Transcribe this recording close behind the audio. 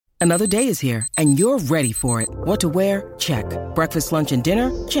Another day is here, and you're ready for it. What to wear? Check. Breakfast, lunch, and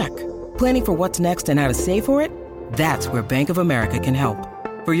dinner? Check. Planning for what's next and how to save for it? That's where Bank of America can help.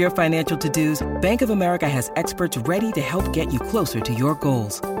 For your financial to-dos, Bank of America has experts ready to help get you closer to your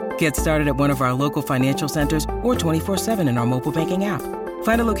goals. Get started at one of our local financial centers or 24/7 in our mobile banking app.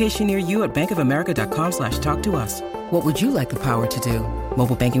 Find a location near you at bankofamerica.com/talktous. What would you like the power to do?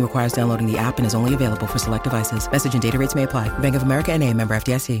 Mobile banking requires downloading the app and is only available for select devices. Message and data rates may apply. Bank of America N.A., member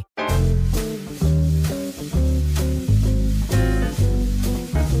FDIC.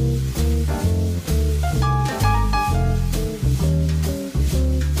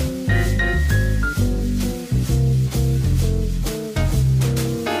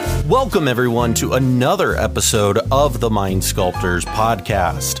 Welcome, everyone, to another episode of the Mind Sculptors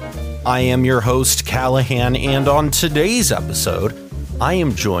podcast. I am your host, Callahan, and on today's episode, I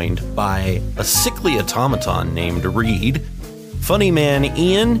am joined by a sickly automaton named Reed, funny man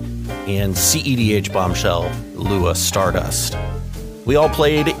Ian, and CEDH bombshell Lua Stardust. We all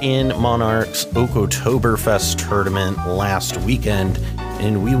played in Monarch's Okotoberfest tournament last weekend,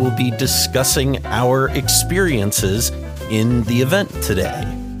 and we will be discussing our experiences in the event today.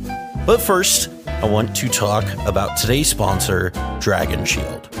 But first, I want to talk about today's sponsor, Dragon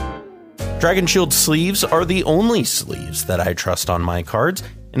Shield. Dragon Shield sleeves are the only sleeves that I trust on my cards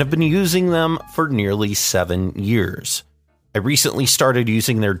and have been using them for nearly 7 years. I recently started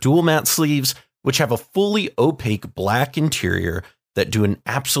using their dual matte sleeves, which have a fully opaque black interior that do an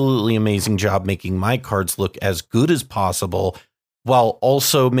absolutely amazing job making my cards look as good as possible, while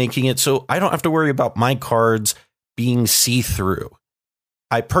also making it so I don't have to worry about my cards being see-through.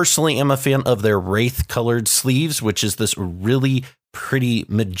 I personally am a fan of their Wraith colored sleeves, which is this really pretty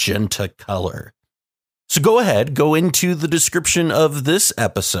magenta color. So go ahead, go into the description of this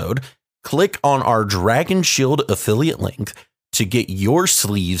episode, click on our Dragon Shield affiliate link to get your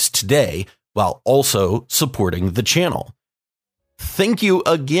sleeves today while also supporting the channel. Thank you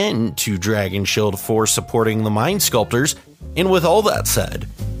again to Dragon Shield for supporting the Mind Sculptors. And with all that said,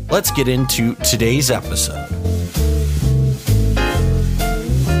 let's get into today's episode.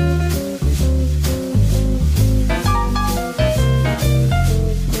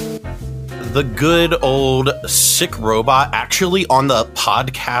 The good old sick robot, actually on the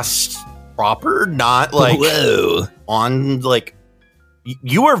podcast proper, not like on like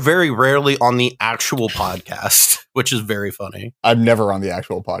you are very rarely on the actual podcast, which is very funny. I'm never on the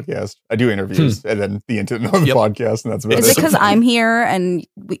actual podcast. I do interviews and then the internet on the podcast, and that's about Is it. it because I'm here and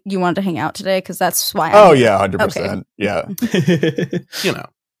you wanted to hang out today? Because that's why. Oh yeah, 100%. Yeah, you know.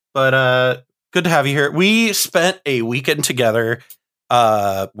 But good to have you here. We spent a weekend together.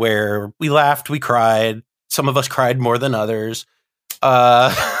 Where we laughed, we cried. Some of us cried more than others.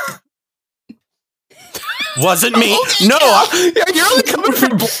 Wasn't me. Okay, no, you're only coming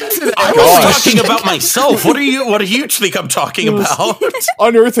from today. I was talking about myself. What do you think I'm talking about?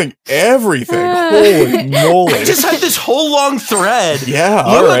 unearthing everything. Holy moly! I just had this whole long thread. Yeah,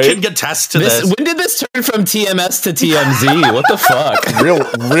 you all right. can attest to this. When did this turn from TMS to TMZ? What the fuck?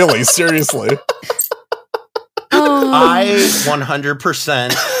 Really, seriously. I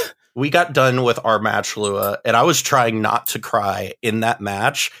 100%. We got done with our match, Lua, and I was trying not to cry in that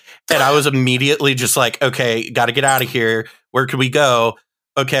match. And I was immediately just like, okay, got to get out of here. Where could we go?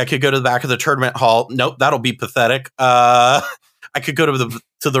 Okay, I could go to the back of the tournament hall. Nope, that'll be pathetic. I could go to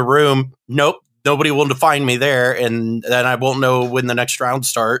the room. Nope, nobody will find me there. And then I won't know when the next round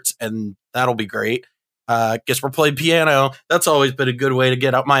starts. And that'll be great. Guess we're playing piano. That's always been a good way to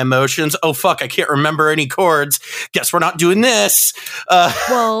get out my emotions. Oh, fuck, I can't remember any chords. Guess we're not doing this.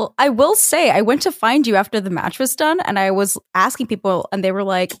 Well, I will say, I went to find you after the match was done, and I was asking people, and they were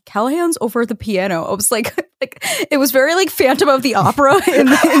like, Callahan's over at the piano. I was like it was very like Phantom of the Opera in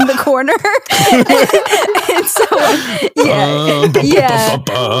the corner. And so,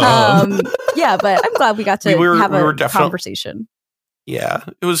 yeah, but I'm glad we got to have a conversation. Yeah,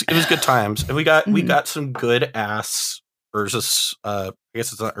 it was good times, and we got some good ass Ursus. I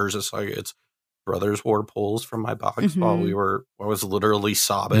guess it's not Ursus, like it's Brothers War pulls from my box while I was literally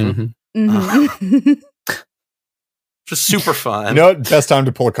sobbing. Just super fun. You know what? Best time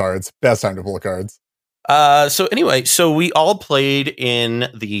to pull cards. So anyway, we all played in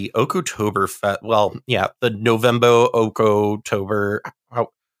the Okotoberfest. Well, yeah, the November Okotober.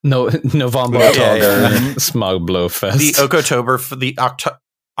 November Smogblowfest. The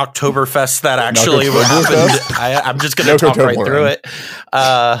Oktoberfest that actually happened. I'm just going to talk right through it.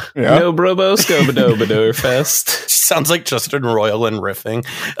 No Brobo Scobadobadorfest. Sounds like Justin Roiland riffing.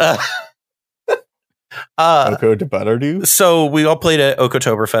 So we all played at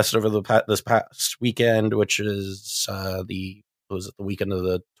Okotoberfest over this past weekend, which is the weekend of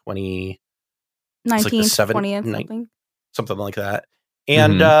the 20, 19th, like 20th, something. something like that.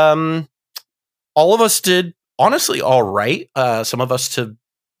 And all of us did honestly all right. Some of us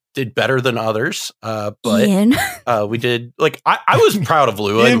did better than others. But Ian. we did like I was proud of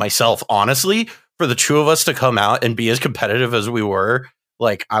Lua and myself, honestly, for the two of us to come out and be as competitive as we were.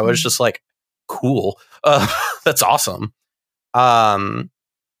 Like I was just like, cool. That's awesome.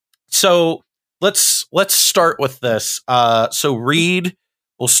 So let's start with this. So Reed,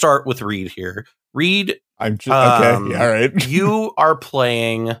 we'll start with Reed here. Reed, I'm just okay. Yeah, all right.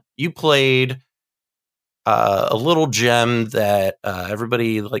 You played a little gem that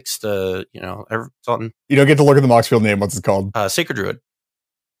everybody likes to, you don't get to look at the Moxfield name. What's it called? Sacred Druid.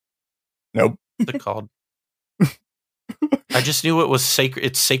 Nope. What's it called? I just knew it was sacred.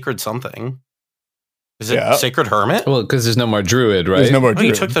 It's sacred something. Is it Sacred Hermit? Well, because there's no more Druid, right? There's no more Druid.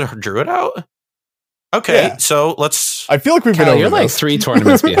 You took the Druid out? Okay, so let's... I feel like we've been Cal, over you're like this. 3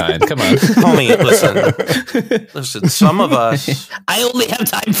 tournaments behind. Come on. Homie, listen, some of us... I only have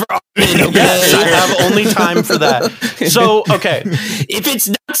time for Armin, okay? Yes, I have only time for that. So, okay. If it's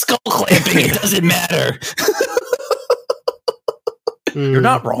not skull clamping, it doesn't matter. You're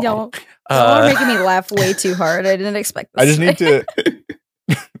not wrong. Y'all are making me laugh way too hard. I didn't expect this.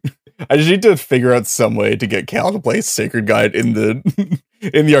 I just need to figure out some way to get Cal to play Sacred Guide in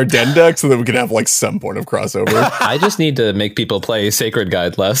the Ardennes deck so that we can have like some point of crossover. I just need to make people play Sacred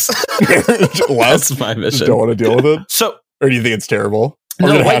Guide less. That's my mission. Just don't want to deal with it. So, or do you think it's terrible?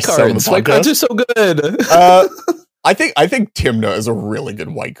 No, white cards. White cards are so good. I think Timna is a really good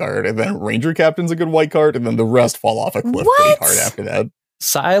white card, and then Ranger Captain's a good white card, and then the rest fall off a cliff pretty hard after that.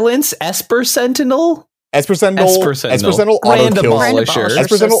 Silence, Esper Sentinel. Esper Sentinel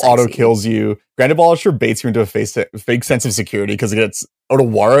auto kills you. Grand Abolisher baits you into a fake sense of security because it gets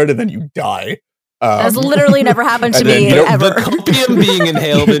Otawara and then you die. That's literally never happened to me ever. The copium being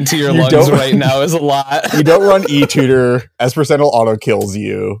inhaled into your lungs right now is a lot. You don't run E-Tutor. Esper Sentinel auto kills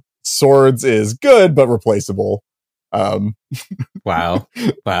you. Swords is good but replaceable. Wow.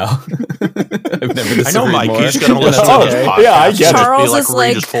 I've never disagreed. I know, Mike. More. He's going to listen to this podcast. Yeah, I get Charles it. is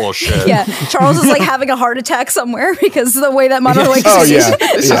like, just full of shit. Yeah, Charles is like having a heart attack somewhere because of the way that Mono like talked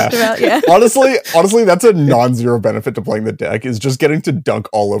about. Yeah. Honestly, that's a non-zero benefit to playing the deck is just getting to dunk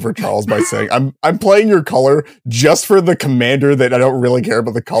all over Charles by saying, I'm playing your color just for the commander that I don't really care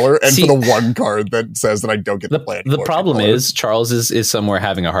about the color and for the one card that says that I don't get to play it. The problem is Charles is somewhere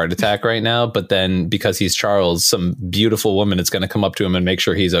having a heart attack right now, but then because he's Charles, some beautiful woman is going to come up to him and make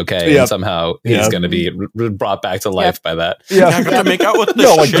sure he's okay, and somehow he's going to be brought back to life by that. Yeah, I got to make out with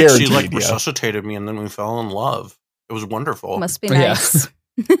this shit. She resuscitated me, and then we fell in love. It was wonderful. Must be nice.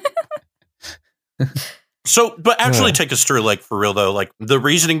 So, but actually take us through, like, for real though, like the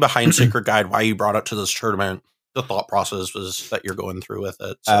reasoning behind Sacred Guide, why you brought it to this tournament, the thought process was that you're going through with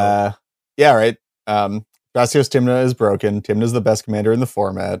it. So. Right. Gracios Timna is broken. Timna's the best commander in the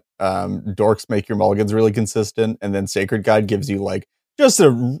format. Dorks make your mulligans really consistent, and then Sacred Guide gives you like just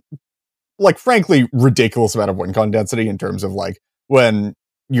a frankly ridiculous amount of win con density in terms of like when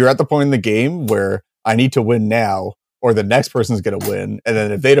you're at the point in the game where I need to win now, or the next person's going to win, and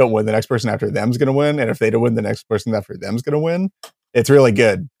then if they don't win, the next person after them's going to win, and if they don't win, the next person after them's going to win. It's really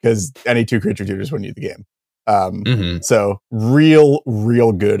good because any 2 creature tutors win you the game. So real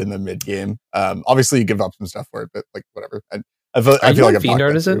good in the mid game. Obviously you give up some stuff for it, but like whatever. I feel like I've Fiend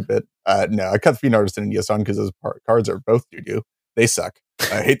Artisan a bit. No, I cut the Fiend Artisan and Yasun because those cards are both doo-doo. They suck.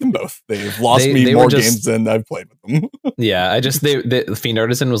 I hate them both. They've lost me more games than I've played with them. Yeah, the Fiend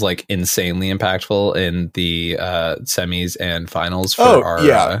Artisan was like insanely impactful in the semis and finals for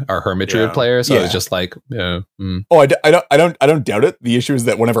our Hermit Druid players. So it was just like, I don't doubt it. The issue is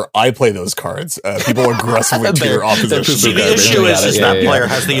that whenever I play those cards, people aggressively tutor opposition. See, the issue is that player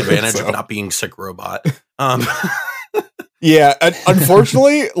has the advantage of not being sick robot. Yeah,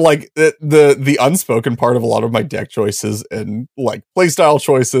 unfortunately, like the unspoken part of a lot of my deck choices and like playstyle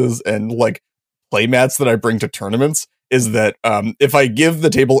choices and like playmats that I bring to tournaments is that if I give the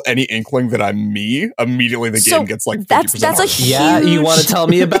table any inkling that I'm me, immediately the game gets like 50% that's a huge... Yeah, you want to tell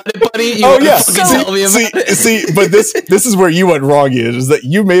me about it, buddy? Tell me about it. But this is where you went wrong. Is that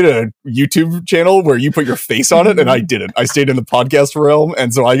you made a YouTube channel where you put your face on it, and I didn't. I stayed in the podcast realm,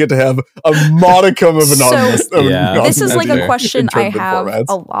 and so I get to have a modicum of anonymous. This is like a question I have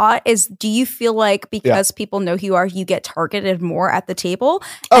a lot. Is do you feel like because people know who you are, you get targeted more at the table?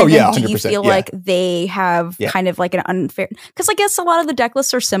 Oh and yeah, 100%. Do you feel like they have kind of like an unfair? Because I guess a lot of the deck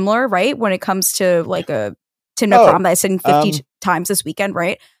lists are similar, right? When it comes to like a Timnacrom that I said 50 times this weekend,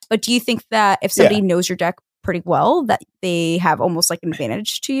 right? But do you think that if somebody knows your deck pretty well, that they have almost like an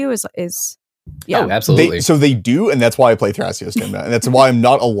advantage to you? Is Yeah. Oh, absolutely. So they do, and that's why I play Thrasios Timna, and that's why I'm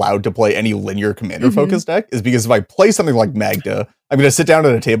not allowed to play any linear commander-focused deck, is because if I play something like Magda, I'm going to sit down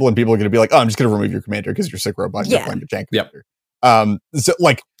at a table and people are going to be like, oh, I'm just going to remove your commander because you're sick robot and you're playing the jank commander. So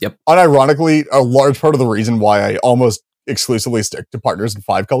like, unironically, a large part of the reason why I almost exclusively stick to partners in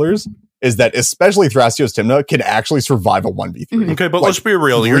 5 colors is that especially Thrasios Timna can actually survive a 1v3. Okay, but like, let's be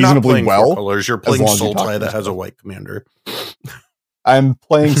real. You're not playing 4 colors. You're playing Sultai that has a white commander. I'm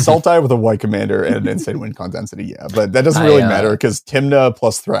playing Sultai with a white commander and insane win con density, yeah. But that doesn't really matter because Timna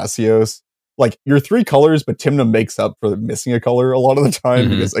plus Thrasios, like, you're 3 colors, but Timna makes up for missing a color a lot of the time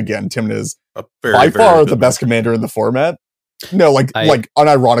because, again, Timna is by far the best commander in the format. No, like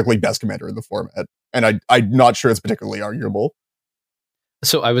unironically best commander in the format. And I'm not sure it's particularly arguable.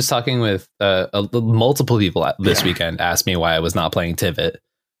 So I was talking with multiple people this weekend, asked me why I was not playing Tivit.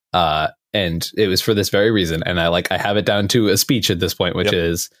 And it was for this very reason. And I have it down to a speech at this point, which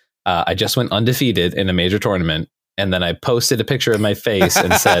is I just went undefeated in a major tournament. And then I posted a picture of my face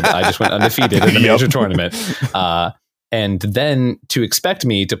and said, I just went undefeated in a major tournament. And then to expect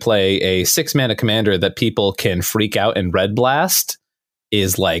me to play a 6-mana commander that people can freak out and red blast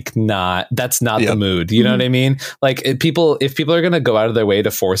is like that's not the mood. You know what I mean? Like if people are going to go out of their way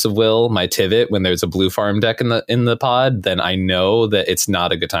to force of will my Tivit when there's a blue farm deck in the pod, then I know that it's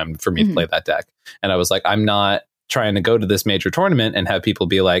not a good time for me to play that deck. And I was like, I'm not trying to go to this major tournament and have people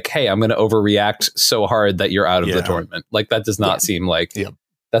be like, hey, I'm going to overreact so hard that you're out of the tournament. Like that does not seem like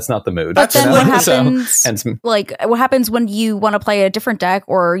that's not the mood. But then what happens? What happens when you want to play a different deck,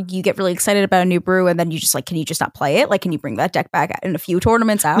 or you get really excited about a new brew, and then you just can you just not play it? Like, can you bring that deck back in a few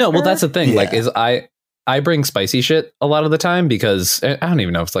tournaments after? No, well, that's the thing. Yeah. Like, I bring spicy shit a lot of the time because I don't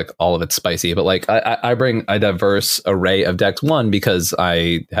even know if it's like all of it's spicy, but like I bring a diverse array of decks. One, because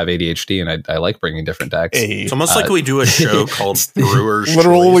I have ADHD and I like bringing different decks. It's almost like we do a show called Brewers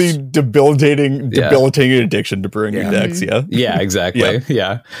literally Choice. debilitating addiction to brewing your decks. Yeah, exactly.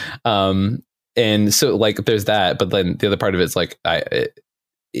 Yeah. And so like there's that, but then the other part of it's like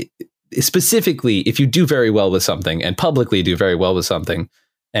specifically if you do very well with something and publicly do very well with something.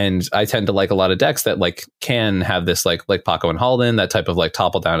 And I tend to like a lot of decks that like can have this like Paco and Halden, that type of like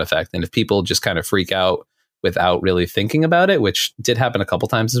topple down effect. And if people just kind of freak out without really thinking about it, which did happen a couple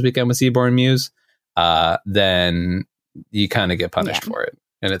times this weekend with Seaborn Muse, then you kind of get punished for it.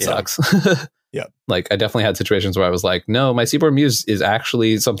 And it sucks. Like I definitely had situations where I was like, no, my Seaborn Muse is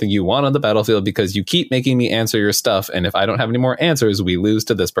actually something you want on the battlefield because you keep making me answer your stuff. And if I don't have any more answers, we lose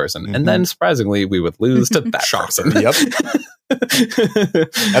to this person. And then surprisingly, we would lose to that person. That's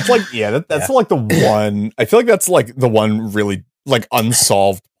like, that's like the one, I feel like that's like the one really like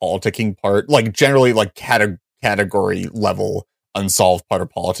unsolved politicking part, like generally like category level unsolved part of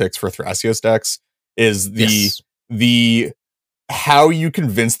politics for Thrasios decks is the how you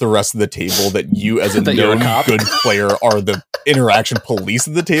convince the rest of the table that you as a known good player are the interaction police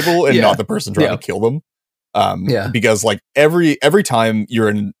of the table and not the person trying to kill them. Because like every time you're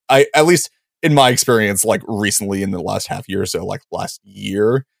in, at least in my experience, like recently in the last half year or so, like last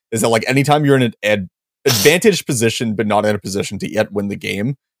year, is that like anytime you're in an advantaged position but not in a position to yet win the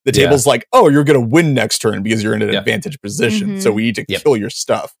game, the table's like, oh, you're going to win next turn because you're in an advantaged position. So we need to kill your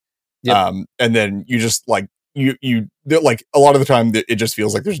stuff. And then you just like, you like a lot of the time it just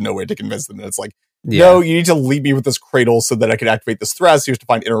feels like there's no way to convince them that it's like, no, you need to leave me with this cradle so that I can activate this Thrasios to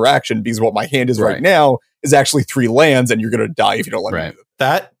find interaction because what my hand is right now is actually 3 lands and you're going to die if you don't let me do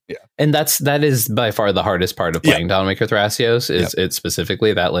that. And that is by far the hardest part of playing Downmaker Thrasios is it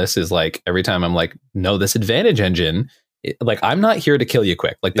specifically that list is like every time I'm like, no, this advantage engine, like I'm not here to kill you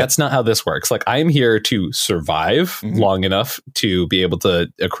quick. Like that's not how this works. Like I'm here to survive long enough to be able to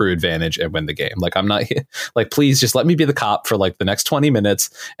accrue advantage and win the game. Like I'm not like, please just let me be the cop for like the next 20 minutes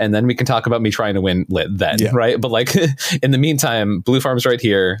and then we can talk about me trying to win lit then. Right. But like in the meantime, blue farm's right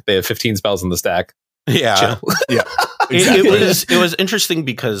here. They have 15 spells in the stack. Exactly. It was interesting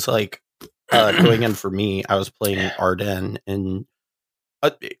because like going in for me, I was playing Arden and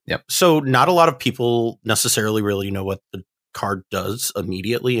so not a lot of people necessarily really know what the card does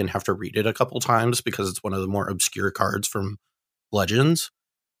immediately and have to read it a couple times because it's one of the more obscure cards from Legends.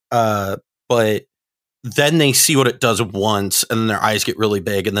 But then they see what it does once and their eyes get really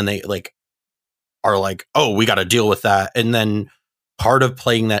big and then they like are like, oh, we got to deal with that. And then part of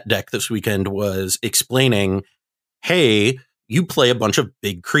playing that deck this weekend was explaining, hey, you play a bunch of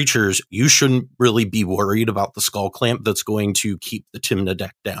big creatures. You shouldn't really be worried about the Skull Clamp that's going to keep the Timna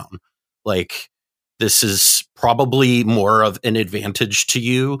deck down. Like, this is probably more of an advantage to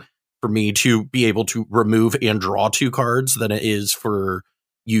you for me to be able to remove and draw 2 cards than it is for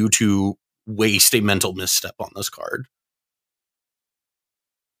you to waste a mental misstep on this card.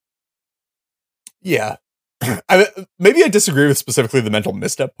 Yeah. Maybe I disagree with specifically the mental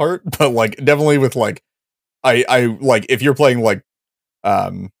misstep part, but like definitely with like I like if you're playing like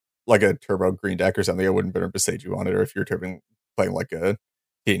a turbo green deck or something, I wouldn't burn Besage you on it, or if you're playing like a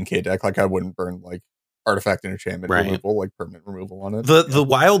K deck, like I wouldn't burn like artifact and enchantment removal, like permanent removal on it. The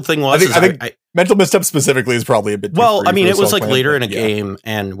wild thing was I think mental misstep specifically is probably a bit well, I mean, it was like later in a game,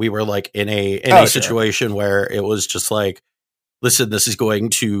 and we were like in a situation where it was just like, listen, this is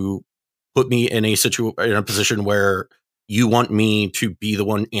going to put me in a position where you want me to be the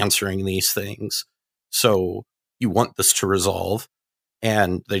one answering these things. So you want this to resolve.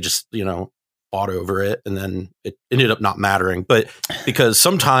 And they just, fought over it. And then it ended up not mattering. But because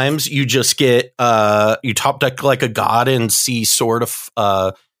sometimes you just get, you top deck like a god and see sort of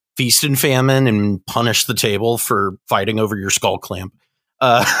feast and famine and punish the table for fighting over your skull clamp.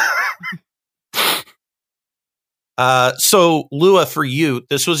 So Lua, for you,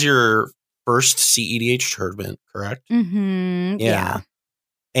 this was your first CEDH tournament, correct? Mm-hmm. Yeah.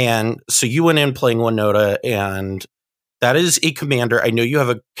 And so you went in playing Winota, and that is a commander. I know you have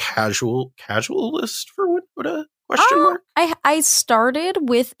a casual list for Winota? Question mark. I started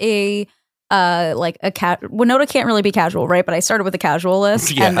with a Winota can't really be casual, right? But I started with a casual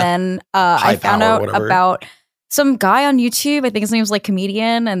list, and then I found out about some guy on YouTube. I think his name was like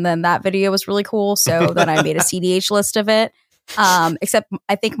Comedian, and then that video was really cool. So then I made a CDH list of it. Except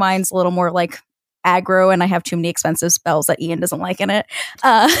I think mine's a little more like aggro, and I have too many expensive spells that Ian doesn't like in it.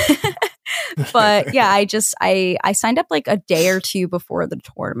 But yeah, I signed up like a day or two before the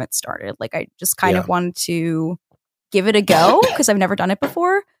tournament started. Like I just kind of wanted to give it a go because I've never done it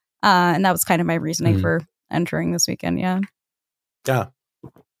before. And that was kind of my reasoning for entering this weekend. Yeah. Yeah.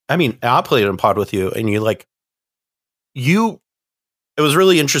 I mean, I played in pod with you, and it was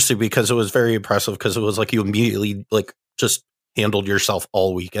really interesting because it was very impressive because it was like you immediately like just handled yourself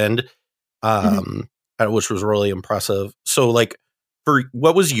all weekend, which was really impressive. So like,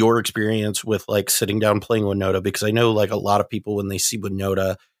 what was your experience with like sitting down playing Winota? Because I know like a lot of people, when they see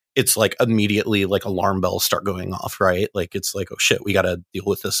Winota, it's like immediately like alarm bells start going off, right? Like it's like, oh shit, we got to deal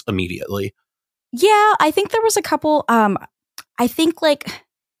with this immediately. Yeah, I think there was a couple. I think like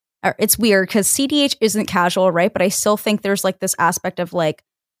it's weird because CDH isn't casual, right? But I still think there's like this aspect of like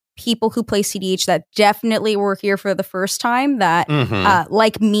people who play CDH that definitely were here for the first time that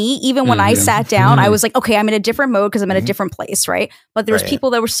like me, even when I sat down, I was like, okay, I'm in a different mode because I'm in a different place, right? But there's people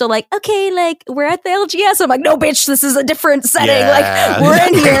that were still like, okay, like we're at the LGS. I'm like, no, bitch, this is a different setting. Like we're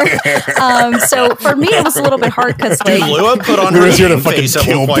in here. So for me, it was a little bit hard because like Lua put on her face at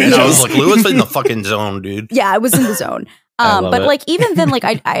one point, and I was like, Lua's in the fucking zone, dude. Yeah, I was in the zone. But like even then, like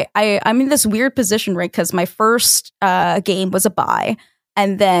I'm in this weird position, right? Because my first game was a bye.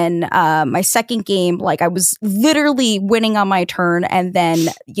 And then my second game, like I was literally winning on my turn. And then,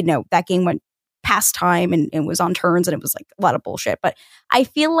 that game went past time and was on turns, and it was like a lot of bullshit. But I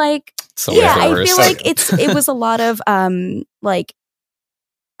feel like, it was a lot of like,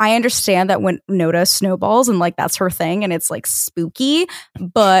 I understand that when Noda snowballs and like that's her thing and it's like spooky,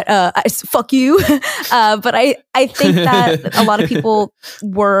 but fuck you. But I think that a lot of people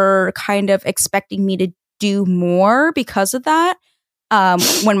were kind of expecting me to do more because of that.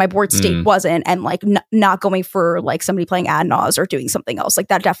 When my board state wasn't, and like not going for like somebody playing ad nause or doing something else, like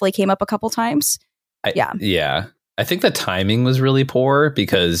that definitely came up a couple times. Yeah. I think the timing was really poor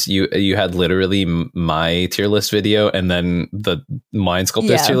because you had literally my tier list video and then the Mind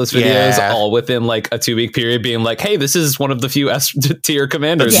Sculptor's tier list videos all within like a 2-week period, being like, hey, this is one of the few S tier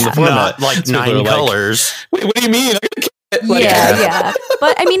commanders in the format. Not like 9 colors. Like, what do you mean? Yeah.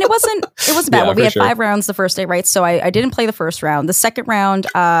 But I mean, it wasn't bad. Well, we had 5 rounds the first day, right? So I didn't play the first round. The second round,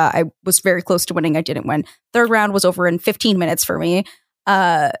 I was very close to winning. I didn't win. Third round was over in 15 minutes for me.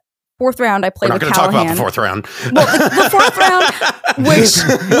 Fourth round, I played with Callahan. We're not going to talk about the fourth round. Well, the fourth round, which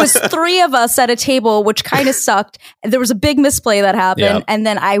was 3 of us at a table, which kind of sucked. There was a big misplay that happened, and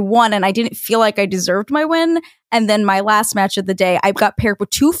then I won, and I didn't feel like I deserved my win. And then my last match of the day, I got paired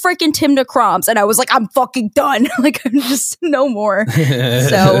with 2 freaking Timna Croms, and I was like, I'm fucking done. Like, I'm just no more.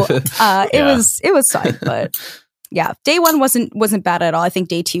 So it was fine, but yeah, day 1 wasn't bad at all. I think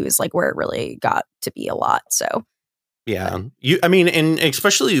day 2 is like where it really got to be a lot. So. Yeah, and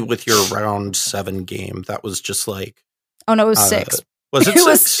especially with your round 7 game, that was just like. Oh no, it was 6. Was it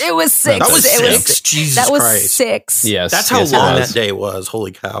 6? It was 6. That was 6. Jesus Christ. That was 6. Yes, that's how long that day was.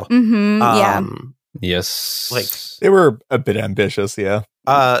 Holy cow. Yeah. Yes. Like they were a bit ambitious. Yeah.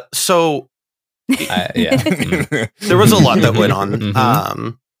 So. Yeah. There was a lot that went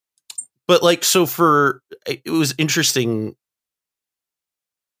on. But like, so it was interesting.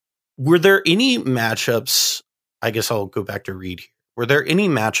 Were there any matchups? I guess I'll go back to Reed here. were there any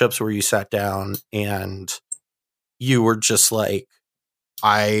matchups where you sat down and you were just like,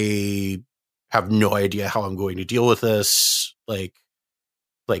 I have no idea how I'm going to deal with this? Like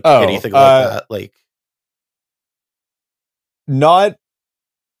anything like that? Like, not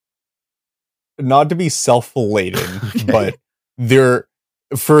to be self-flating, but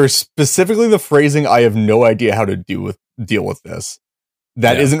for specifically the phrasing, I have no idea how to deal with this.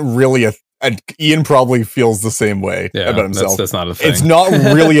 That isn't really Ian probably feels the same way about himself. That's not a thing. It's not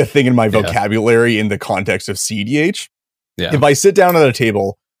really a thing in my vocabulary in the context of CEDH. Yeah. If I sit down at a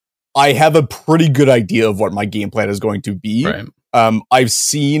table, I have a pretty good idea of what my game plan is going to be. Right. I've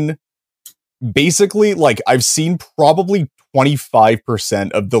seen probably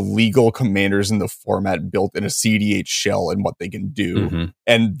 25% of the legal commanders in the format built in a CEDH shell and what they can do. Mm-hmm.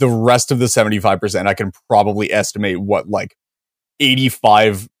 And the rest of the 75%, I can probably estimate what like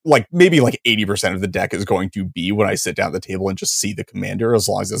 85, like maybe like 80% of the deck is going to be when I sit down at the table and just see the commander, as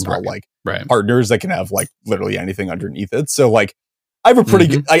long as it's not like partners that can have like literally anything underneath it. So like, I have a pretty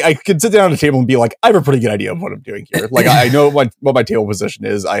good, I can sit down at the table and be like, I have a pretty good idea of what I'm doing here. Like, I know what my table position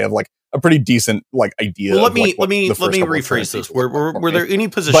is. I have like a pretty decent like idea. Well, let me rephrase this. Were there any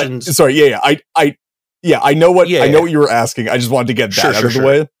positions? But, sorry, I know what you were asking. I just wanted to get that out of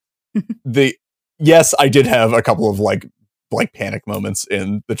the way. Yes, I did have a couple of like panic moments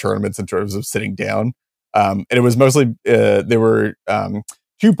in the tournaments in terms of sitting down. And it was mostly there were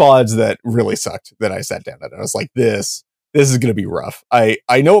 2 pods that really sucked that I sat down at. I was like, this is going to be rough. I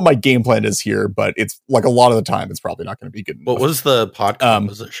know what my game plan is here, but it's like a lot of the time it's probably not going to be good enough. What was the pod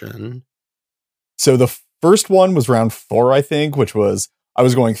composition? So the first one was round 4, I think, which was I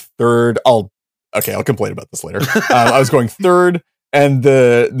was going third. I'll complain about this later. I was going third, and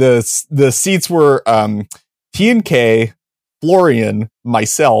the seats were TNK, Florian,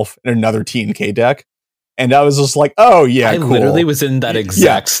 myself, and another TNK deck. And I was just like, oh yeah, cool. I literally was in that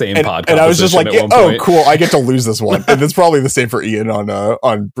exact same podcast. And I was just like, cool, I get to lose this one. And it's probably the same for Ian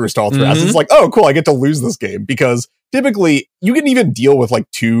on Bruce Tall Thras. It's like, oh cool, I get to lose this game, because typically you can even deal with like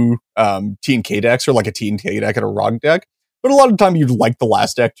 2 TNK decks or like a TNK deck and a ROG deck. But a lot of the time you'd like the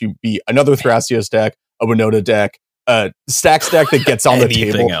last deck to be another Thrasios deck, a Winota deck, a Stax deck that gets on the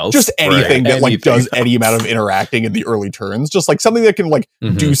table, just anything that like does any amount of interacting in the early turns, just like something that can like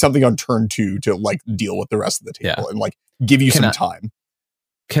do something on turn 2 to like deal with the rest of the table and like give you some time.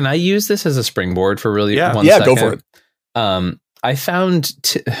 Can I use this as a springboard for really 1 second? second? Go for it. I found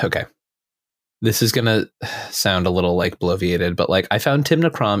okay. This is gonna sound a little like bloviated, but like I found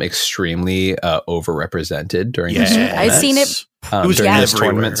Timna Crom extremely overrepresented during this tournament. I've seen it. During this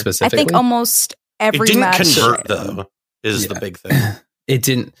tournament specifically. I think almost every match. It didn't convert though. Is the big thing. It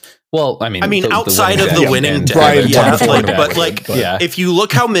didn't. Well, I mean, outside of the winning deck, but like, if you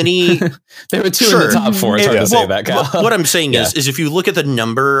look how many, there were 2 in the top 4. It's hard to say that, Cal. What I'm saying is if you look at the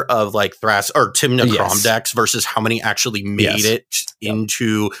number of like Thras or Timna Crom decks versus how many actually made it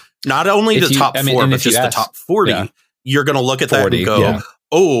into not only the top 4, but just the top 40, you're going to look at 40, that and go,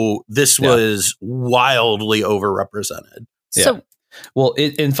 oh, this was wildly overrepresented. So. Well,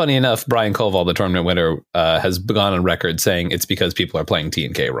 and funny enough, Brian Koval, the tournament winner, has gone on record saying it's because people are playing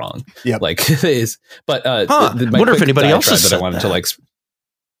TNK wrong. Yeah, like it is. But I wonder if anybody else has that I wanted to like.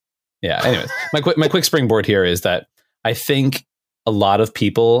 Yeah. Anyways, my quick springboard here is that I think a lot of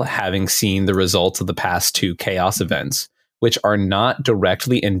people, having seen the results of the past 2 chaos events, which are not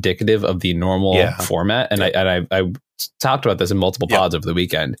directly indicative of the normal format, and I talked about this in multiple pods over the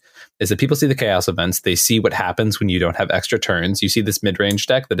weekend, is that people see the chaos events, they see what happens when you don't have extra turns. You see this mid-range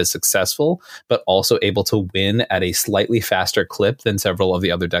deck that is successful, but also able to win at a slightly faster clip than several of the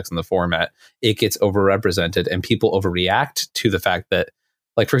other decks in the format. It gets overrepresented, and people overreact to the fact that,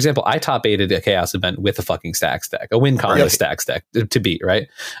 like, for example, I top 8'd a chaos event with a fucking Stax deck, a win combo Stax deck to beat, right?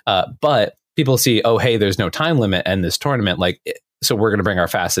 But people see, oh, hey, there's no time limit in this tournament, like, so we're going to bring our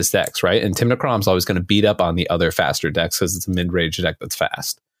fastest decks, right? And Timna Crom's always going to beat up on the other faster decks because it's a mid-range deck that's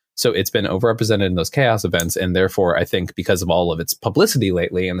fast. So it's been overrepresented in those chaos events, and therefore I think because of all of its publicity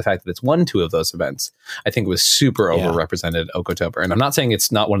lately and the fact that it's won 2 of those events, I think it was super overrepresented Okotober. And I'm not saying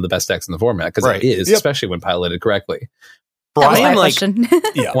it's not one of the best decks in the format, because it is, especially when piloted correctly. Brian wanted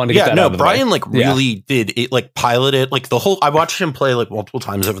to get that out of the way. Like really did it, like piloted like the whole. I watched him play like multiple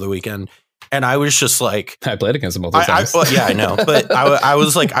times over the weekend. And I was just like, I played against him multiple times. I know. But I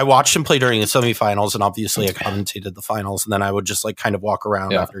was like, I watched him play during the semifinals, and obviously I commentated the finals. And then I would just like kind of walk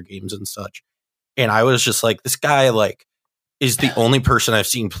around after games and such. And I was just like, this guy like is the only person I've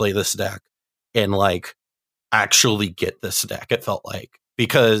seen play this deck and like actually get this deck. It felt like,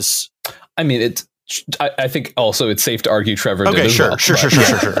 because I mean, it's I think also it's safe to argue Trevor did Okay, as sure, well, sure.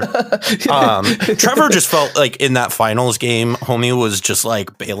 Trevor just felt like in that finals game, homie was just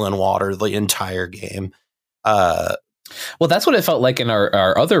like bailing water the entire game. Well, that's what it felt like in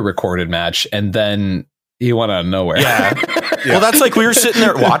our other recorded match, and then he went out of nowhere. Yeah. Well, that's like we were sitting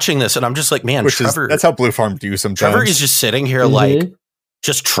there watching this, and I'm just like, man, Trevor. That's how Blue Farm do sometimes. Trevor is just sitting here, like,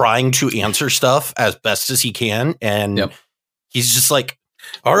 just trying to answer stuff as best as he can, and he's just like,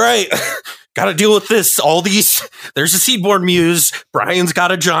 all right. Got to deal with this. All these. There's a Seedborn Muse. Brian's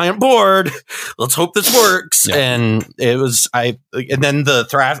got a giant board. Let's hope this works. Yeah. And it was and then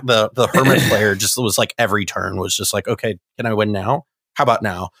the Hermit player just was like every turn was just like, okay, can I win now? How about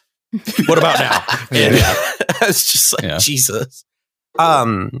now? What about now? And it's just like Jesus.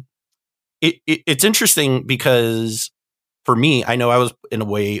 It's interesting because for me, I know I was in a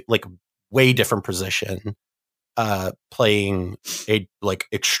way different position. Playing a like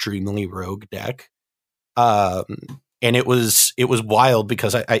extremely rogue deck, and it was wild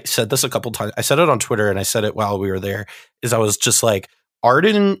because I said this a couple times. I said it on Twitter and I said it while we were there. Is I was just like,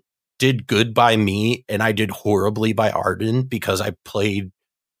 Arden did good by me and I did horribly by Arden because I played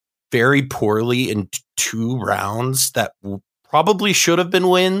very poorly in 2 rounds that probably should have been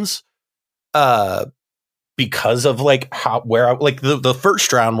wins. Because of like the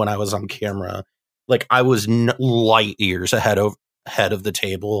first round when I was on camera. Like I was light years ahead of the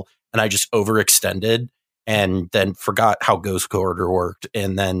table, and I just overextended, and then forgot how Ghost Corridor worked,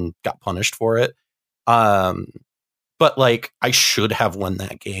 and then got punished for it. But like I should have won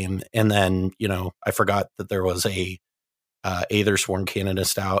that game, and then I forgot that there was a Aethersworn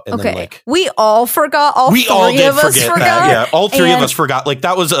Canonist out, and then like we all forgot. All three of us forgot. Yeah, all three of us forgot. Like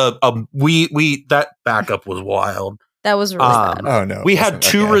that was that backup was wild. That was really bad. Oh no. We had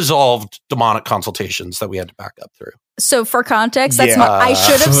 2 resolved demonic consultations that we had to back up through. So for context, that's I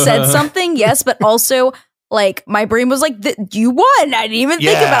should have said something, yes, but also like my brain was like, you won. I didn't even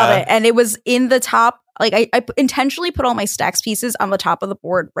think about it. And it was in the top. Like I intentionally put all my stacks pieces on the top of the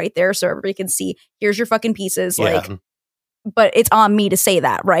board right there so everybody can see, here's your fucking pieces. Yeah. Like, but it's on me to say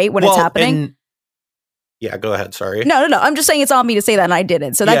that, right? When it's happening. Yeah, go ahead. Sorry. No. I'm just saying it's on me to say that, and I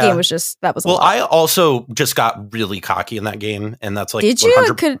didn't. So that game was that was. Well, I also just got really cocky in that game, and that's like. Did you?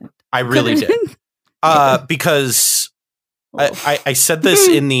 I really did. Because I said this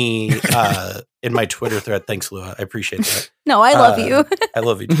in the in my Twitter thread. Thanks, Lua. I appreciate that. No, I love you. I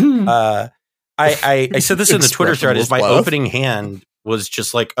love you too. I said this in the Twitter thread. Is my opening hand was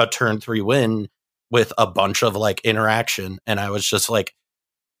just like a turn 3 win with a bunch of like interaction, and I was just like,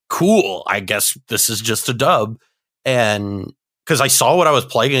 cool, I guess this is just a dub. And because I saw what I was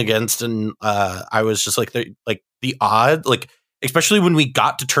playing against, and I was just like the odd, like especially when we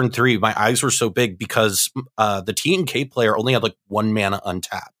got to turn 3, my eyes were so big because the T&K player only had like 1 mana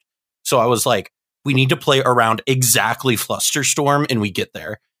untapped. So I was like, we need to play around exactly Flusterstorm, and we get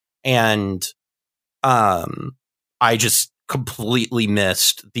there. And I just completely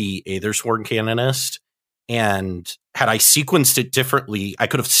missed the Aethersworn Canonist. And had I sequenced it differently, I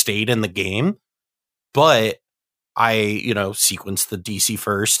could have stayed in the game. But I, sequenced the DC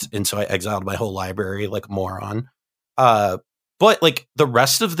first. And so I exiled my whole library like a moron. But like the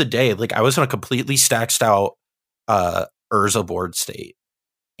rest of the day, like I was in a completely stacked out Urza board state.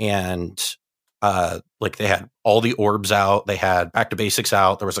 And like they had all the orbs out. They had Back to Basics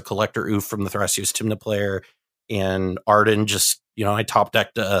out. There was a Collector Oof from the Thrasios Tymna player. And Arden just, I top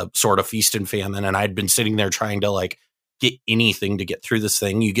decked a Sword of Feast and Famine, and I'd been sitting there trying to like get anything to get through this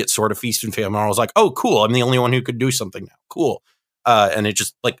thing. You get Sword of Feast and Famine. And I was like, oh, cool. I'm the only one who could do something now. Cool. And it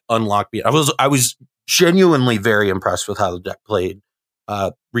just like unlocked me. I was genuinely very impressed with how the deck played,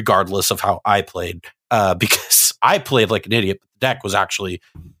 regardless of how I played, because I played like an idiot. But the deck was actually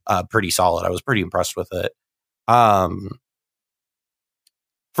pretty solid. I was pretty impressed with it.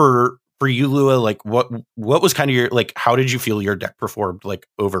 For you, Lua, like what was kind of your, like, how did you feel your deck performed like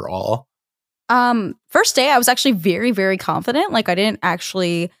overall? First day, I was actually very, very confident. Like I didn't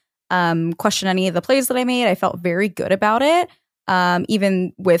actually question any of the plays that I made. I felt very good about it.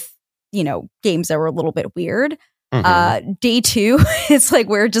 Even with, games that were a little bit weird. Mm-hmm. Day 2, it's like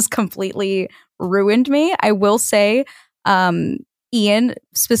where it just completely ruined me. I will say, Ian,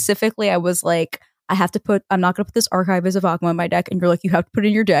 specifically, I was like, I'm not going to put this Archive of Agma in my deck. And you're like, you have to put it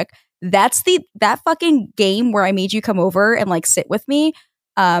in your deck. That's that fucking game where I made you come over and like sit with me.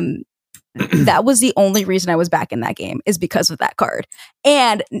 That was the only reason I was back in that game, is because of that card.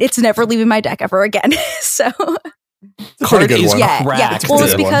 And it's never leaving my deck ever again. So it's a pretty good one. Yeah. Well,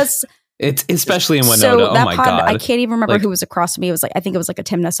 it's It's especially in Winota. So that oh my pod, god! I can't even remember who was across from me. It was like, I think it was like a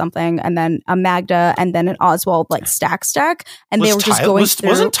Timna something, and then a Magda, and then an Oswald like stack, and they were just going through.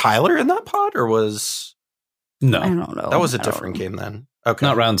 Wasn't Tyler in that pod, or was no? I don't know. That was a different game then. Okay,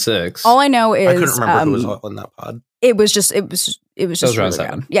 not round 6. All I know is I couldn't remember who was all in that pod. It was just just round really 7.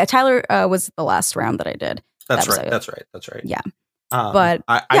 round. Yeah, Tyler was the last round that I did. That's that right. That's right. Yeah. But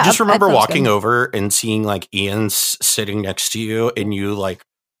I just remember walking over and seeing like Ian sitting next to you and you like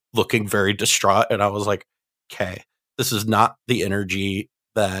looking very distraught. And I was like, okay, this is not the energy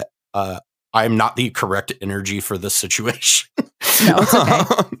that I'm not the correct energy for this situation. No, it's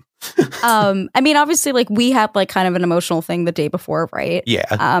okay. I mean, obviously, like we had like kind of an emotional thing the day before, right? Yeah.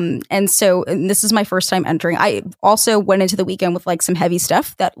 And this is my first time entering. I also went into the weekend with like some heavy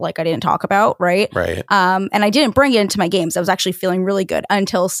stuff that like I didn't talk about, right? Right. And I didn't bring it into my games. I was actually feeling really good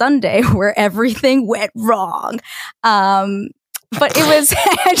until Sunday, where everything went wrong. But it was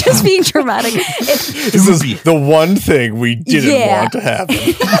just being dramatic. This is the one thing we didn't want to happen.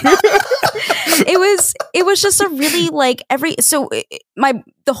 It was just a really like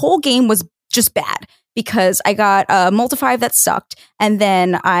the whole game was just bad because I got a multi-5 that sucked, and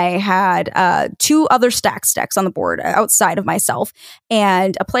then I had 2 other stacks on the board outside of myself,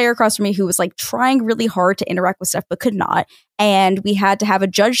 and a player across from me who was like trying really hard to interact with stuff but could not, and we had to have a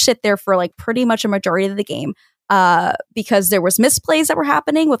judge sit there for like pretty much a majority of the game. Because there was misplays that were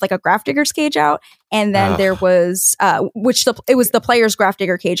happening with like a Grafdigger's cage out, and then there was it was the player's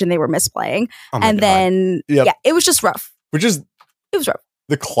Grafdigger cage, and they were misplaying, and then it was just rough. It was rough.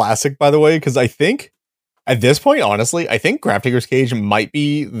 The classic, by the way, because I think at this point, honestly, I think Grafdigger's cage might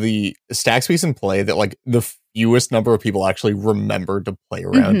be the stacks piece in play that like the fewest number of people actually remember to play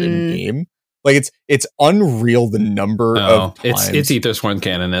around in game. Like it's unreal the number of times. It's Aethersworn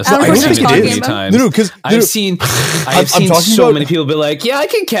Canonist. I've seen it many times. I've seen so many people be like, "Yeah, I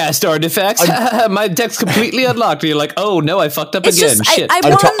can cast artifacts. My deck's completely unlocked." And you're like, "Oh no, I fucked up again." Shit. I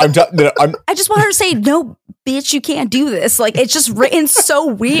just want her to say, "No, bitch, you can't do this." Like it's just written so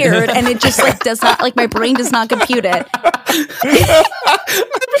weird, and it just like does not like my brain does not compute it. I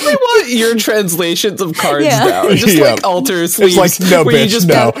really want your translations of cards now. Just like alter sleeves, it's like, no, where bitch, you just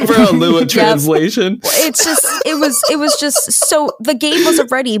no. for a Lua translation. It's just it was just so the game was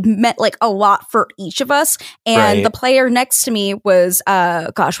already meant like a lot for each of us, and the player next to me was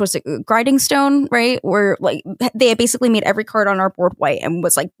was it Grinding Stone, right? Where like they had basically made every card on our board white and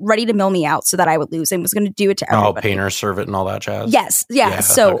was like ready to mill me out so that I would lose and was going to do it to everybody. Painter, Servant, and all that jazz. Yes, yeah.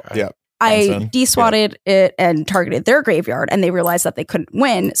 So I deswatted it and targeted their graveyard, and they realized that they couldn't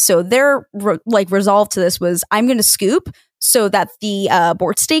win. So their resolve to this was, I'm going to scoop so that the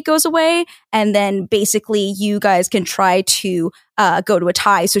board state goes away, and then basically you guys can try to go to a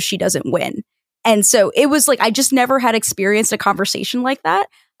tie so she doesn't win. And so it was like I just never had experienced a conversation like that.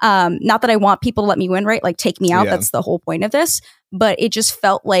 Not that I want people to let me win, right? Like take me out. That's the whole point of this. But it just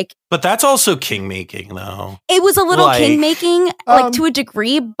felt like. But that's also king making, though. It was a little king making, like to a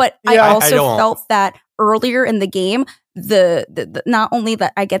degree. But I also felt that earlier in the game, the not only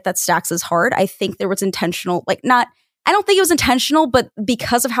that I get that stacks is hard, I think there was intentional, like not. I don't think it was intentional, but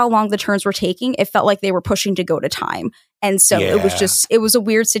because of how long the turns were taking, it felt like they were pushing to go to time. And so it was a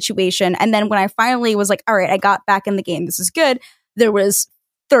weird situation. And then when I finally was like, all right, I got back in the game, this is good. There was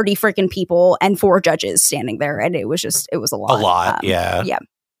 30 freaking people and 4 judges standing there. And it was a lot. A lot, yeah. Yeah.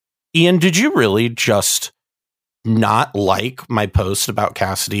 Ian, did you really just not like my post about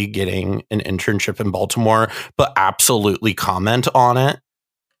Cassidy getting an internship in Baltimore, but absolutely comment on it?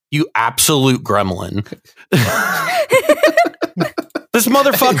 You absolute gremlin. This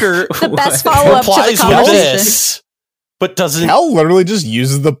motherfucker the best follow-up to the conversation. But doesn't Cal literally just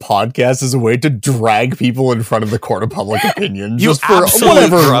uses the podcast as a way to drag people in front of the court of public opinion just for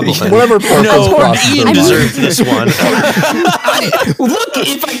whatever purpose. No, Ian deserves this one. Look,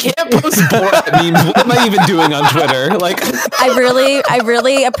 if I can't post Borat memes, what am I even doing on Twitter? Like, I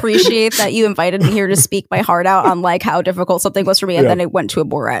really appreciate that you invited me here to speak my heart out on like how difficult something was for me, and then it went to a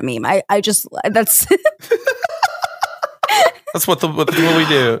Borat meme. I just that's. That's what we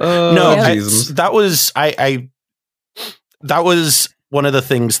do. That was one of the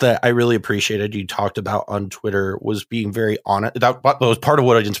things that I really appreciated you talked about on Twitter, was being very honest. That was part of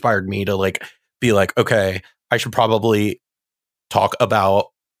what inspired me to like be like, okay, I should probably talk about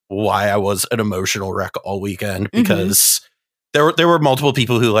why I was an emotional wreck all weekend, because there were multiple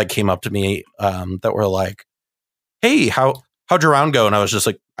people who like came up to me that were like, hey, how'd your round go? And I was just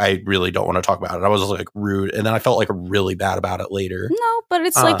like, I really don't want to talk about it. I was like rude, and then I felt like really bad about it later. No, but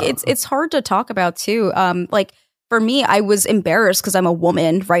it's like it's hard to talk about too. Like for me, I was embarrassed because I'm a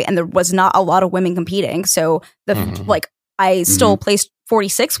woman, right? And there was not a lot of women competing, so I still placed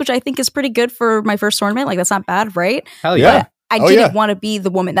 46, which I think is pretty good for my first tournament. Like, that's not bad, right? Hell yeah. But I didn't want to be the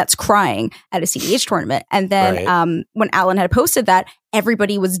woman that's crying at a CEDH tournament. And then when Alan had posted that,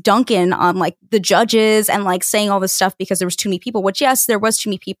 everybody was dunking on like the judges and like saying all this stuff because there was too many people, which yes, there was too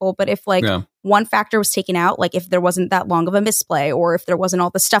many people. But if like one factor was taken out, like if there wasn't that long of a misplay or if there wasn't all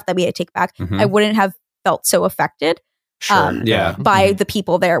the stuff that we had to take back, I wouldn't have felt so affected by the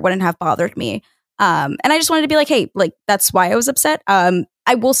people there. It wouldn't have bothered me. And I just wanted to be like, hey, like, that's why I was upset.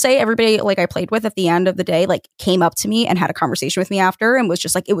 I will say everybody like I played with at the end of the day, like came up to me and had a conversation with me after and was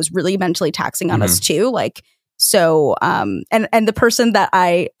just like, it was really mentally taxing on us too. Like, so, and the person that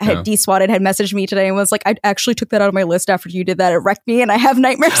I had de-swatted had messaged me today and was like, I actually took that out of my list after you did that. It wrecked me and I have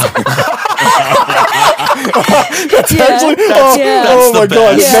nightmares. Oh my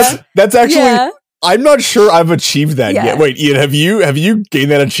God. That's actually, I'm not sure I've achieved that yet. Wait, Ian, have you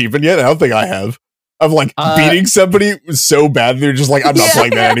gained that achievement yet? I don't think I have. Of like beating somebody so bad they're just like, I'm not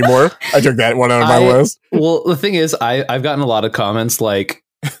playing that anymore. I took that one out of my list. Well, the thing is, I've gotten a lot of comments like,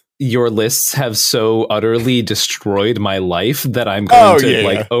 your lists have so utterly destroyed my life that I'm going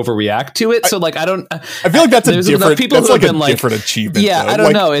to overreact to it. So like, I feel like that's a different, people that's like a different achievement. Yeah, though. I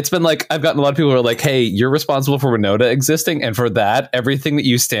don't know. It's been like, I've gotten a lot of people who are like, hey, you're responsible for Winota existing. And for that, everything that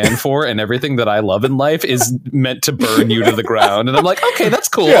you stand for and everything that I love in life is meant to burn you to the ground. And I'm like, okay, that's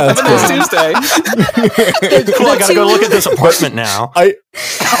cool. Have a nice Tuesday. Cool, I gotta go look at this apartment now.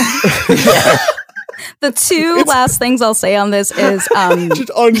 The two last things I'll say on this is just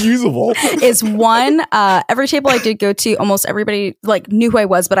unusable. Is one, every table I did go to, almost everybody like knew who I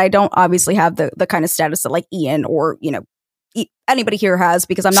was, but I don't obviously have the kind of status that like Ian or anybody here has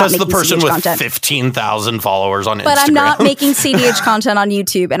because I'm not making the person CDH with content. 15,000 followers on Instagram. But I'm not making CDH content on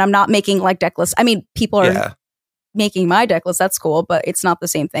YouTube, and I'm not making like deck lists. I mean, people are making my deck list. That's cool, but it's not the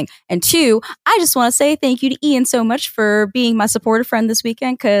same thing. And two, I just want to say thank you to Ian so much for being my supportive friend this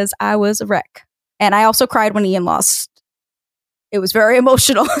weekend because I was a wreck. And I also cried when Ian lost. It was very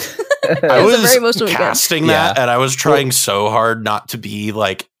emotional. I was very emotional casting that, and I was trying so hard not to be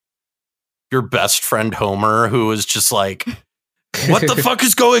like your best friend Homer, who was just like, what the fuck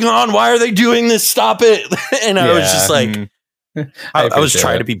is going on? Why are they doing this? Stop it. And I was just like, I was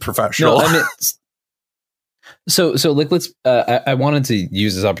trying to be professional. No, I mean, so like, let's, I wanted to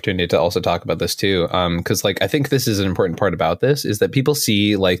use this opportunity to also talk about this too. Cause like, I think this is an important part about this is that people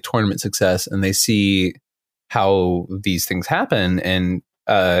see like tournament success and they see how these things happen. And,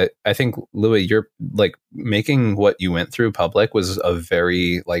 I think Louis, you're like making what you went through public was a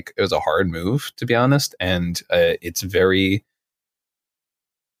very, like, it was a hard move to be honest. And, it's very,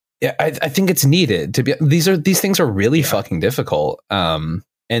 I think it's needed to be, these things are really fucking difficult.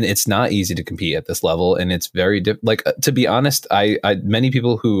 And it's not easy to compete at this level. And it's very, like, to be honest, I many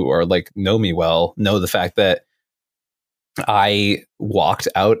people who are like, know me well, know the fact that I walked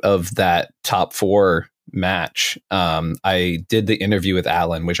out of that top 4 match. I did the interview with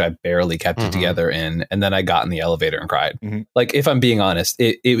Alan, which I barely kept it together in. And then I got in the elevator and cried. Like, if I'm being honest,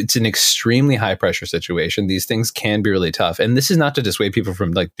 it's an extremely high pressure situation. These things can be really tough. And this is not to dissuade people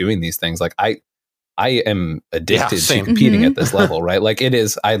from like doing these things. Like I am addicted to competing at this level, right? Like it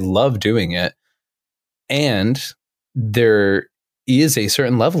is, I love doing it. And there is a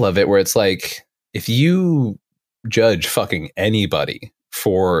certain level of it where it's like, if you judge fucking anybody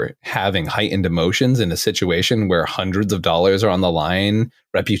for having heightened emotions in a situation where hundreds of dollars are on the line,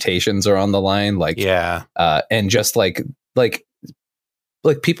 reputations are on the line, like, and just like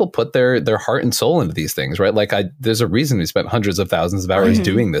people put their heart and soul into these things, right? Like there's a reason we spent hundreds of thousands of hours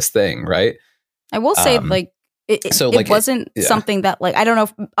doing this thing, right? I will say, like, it wasn't something that, like, I don't know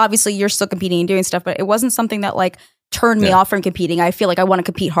if, obviously, you're still competing and doing stuff, but it wasn't something that, like, turned me off from competing. I feel like I want to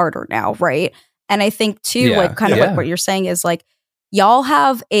compete harder now, right? And I think, too, like, kind of what you're saying is, like, y'all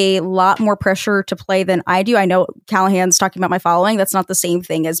have a lot more pressure to play than I do. I know Callahan's talking about my following. That's not the same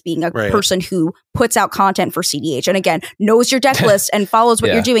thing as being a person who puts out content for CDH. And, again, knows your deck list and follows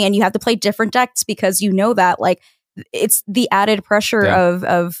what you're doing. And you have to play different decks because you know that, like, it's the added pressure of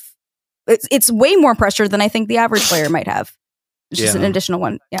it's way more pressure than I think the average player might have. It's just an additional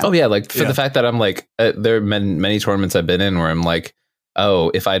one. Yeah. Oh yeah. Like for the fact that I'm like, there are many tournaments I've been in where I'm like,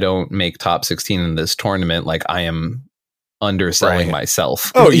 oh, if I don't make top 16 in this tournament, like I am underselling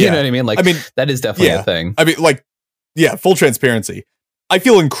myself. Oh, you know what I mean? Like, I mean, that is definitely a thing. I mean, like, full transparency. I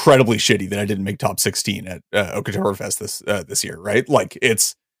feel incredibly shitty that I didn't make top 16 at Okotoberfest this year, right? Like,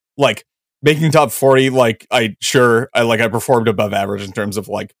 it's like making top 40. Like, I performed above average in terms of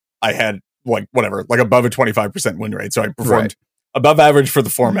like I had like whatever, like above a 25% win rate, so I performed above average for the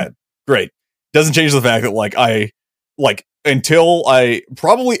format. Great, doesn't change the fact that like I like until I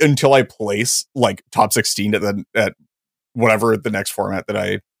place like top 16 at whatever the next format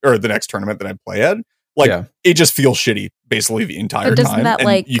or the next tournament that I play at. Like, it just feels shitty basically the entire time. That,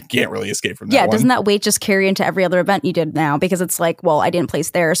 and you can't really escape from that. Yeah, doesn't that weight just carry into every other event you did now? Because it's like, well, I didn't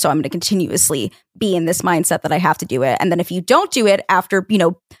place there, so I'm going to continuously be in this mindset that I have to do it. And then if you don't do it after,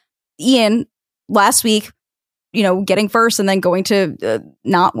 Ian last week, getting first and then going to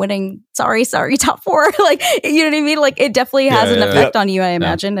not winning, sorry, top 4. Like, you know what I mean? Like, it definitely has an effect on you, I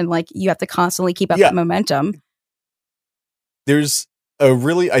imagine. And like, you have to constantly keep up that momentum. There's a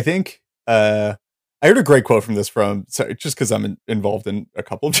really, I think, I heard a great quote from this just because I'm involved in a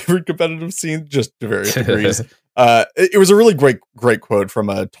couple of different competitive scenes, just to various degrees. It was a really great quote from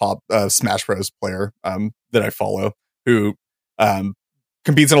a top Smash Bros. Player that I follow, who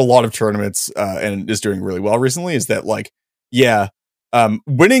competes in a lot of tournaments and is doing really well recently. Is that like,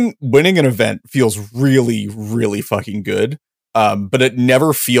 winning an event feels really, really fucking good, but it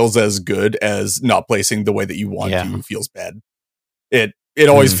never feels as good as not placing the way that you want to. Feels bad. It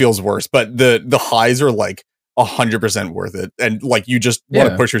always feels worse, but the highs are like 100% worth it. And like, you just want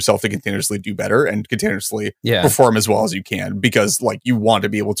to push yourself to continuously do better and continuously perform as well as you can, because like, you want to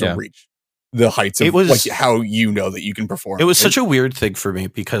be able to reach the heights of like how you know that you can perform. It was such a weird thing for me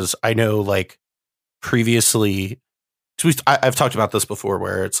because I know like previously, I've talked about this before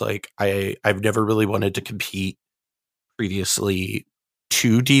where it's like, I've never really wanted to compete previously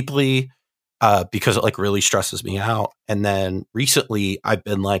too deeply. Because it like really stresses me out. And then recently I've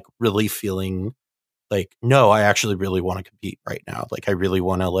been like really feeling like, no, I actually really want to compete right now. Like, I really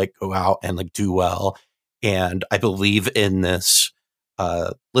want to like go out and like do well. And I believe in this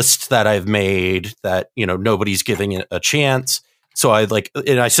list that I've made that, nobody's giving it a chance. So I like,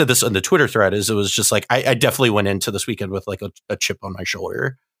 and I said this on the Twitter thread, it was just like, I definitely went into this weekend with like a chip on my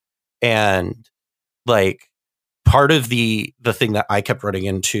shoulder. And like, part of the thing that I kept running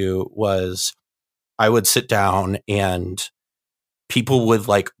into was I would sit down and people would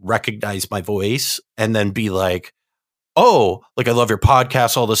like recognize my voice and then be like, oh, like, I love your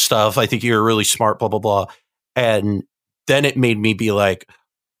podcast, all this stuff. I think you're really smart, blah, blah, blah. And then it made me be like,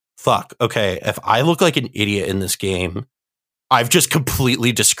 fuck, okay, if I look like an idiot in this game, I've just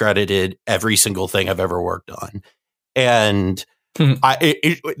completely discredited every single thing I've ever worked on. And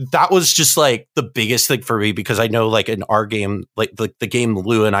that was just like the biggest thing for me, because I know like in our game, like the game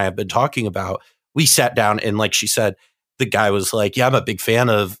Lou and I have been talking about, we sat down and like she said, the guy was like, yeah, I'm a big fan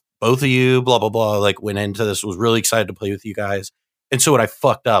of both of you, blah, blah, blah. Like, went into this, was really excited to play with you guys. And so when I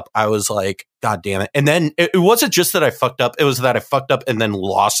fucked up, I was like, God damn it. And then it wasn't just that I fucked up. It was that I fucked up and then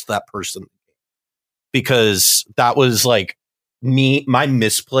lost that person, because that was like my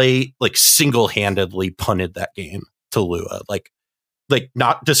misplay, like single-handedly punted that game to Lua. Like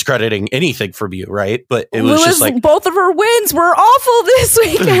not discrediting anything from you, right? But it was just like, both of her wins were awful this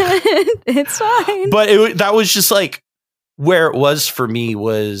weekend. It's fine. But that was just like where it was for me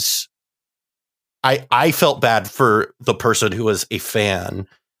was I felt bad for the person who was a fan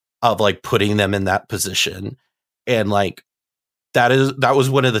of like putting them in that position. And like, that was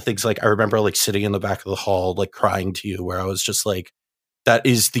one of the things, like, I remember like sitting in the back of the hall, like crying to you, where I was just like, that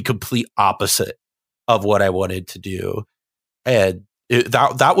is the complete opposite of what I wanted to do. And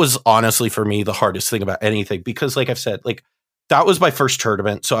that was honestly for me the hardest thing about anything, because like I've said, like, that was my first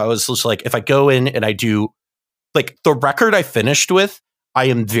tournament. So I was just like, if I go in and I do like the record I finished with, I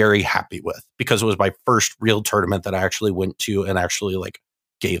am very happy with, because it was my first real tournament that I actually went to and actually like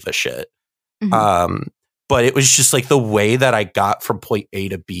gave a shit. Mm-hmm. But it was just like the way that I got from point A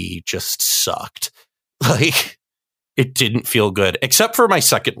to B just sucked. Like, it didn't feel good, except for my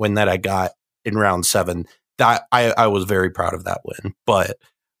second win that I got in round 7. That I was very proud of that win. But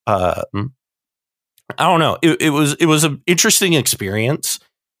I don't know. It was an interesting experience,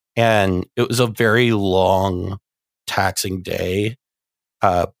 and it was a very long, taxing day.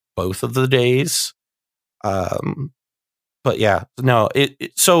 Both of the days. But yeah, no.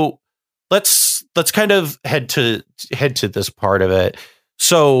 So let's kind of head to this part of it.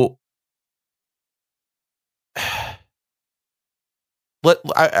 So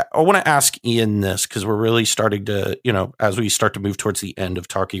I want to ask Ian this, because we're really starting to, as we start to move towards the end of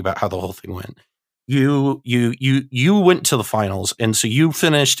talking about how the whole thing went. You went to the finals, and so you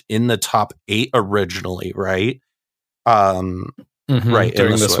finished in the top 8 originally, right? Right,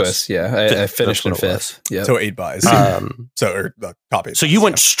 during the Swiss. Yeah, I finished in 5th. Yeah, so 8 buys. Or the top 8. So you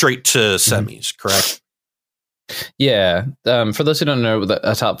went straight to semis, correct? Yeah. For those who don't know,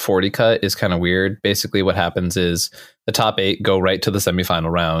 a top 40 cut is kind of weird. Basically, what happens is the top 8 go right to the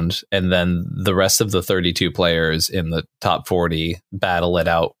semifinal round, and then the rest of the 32 players in the top 40 battle it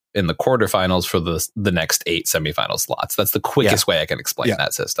out in the quarterfinals for the next 8 semifinal slots. That's the quickest way I can explain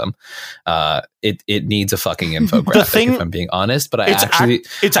that system. It needs a fucking infographic, if I'm being honest, but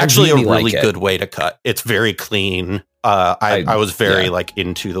it's actually a really good way to cut. It's very clean. I was very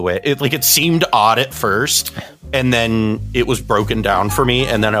into the way it seemed odd at first, and then it was broken down for me,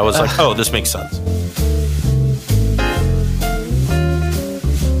 and then I was like, oh, this makes sense.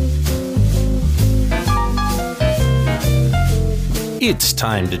 It's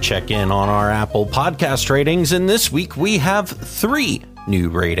time to check in on our Apple Podcast ratings, and this week we have 3 new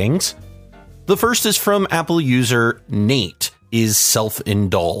ratings. The first is from Apple user Nate is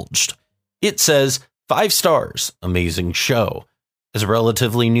self-indulged. It says, 5 stars, amazing show. As a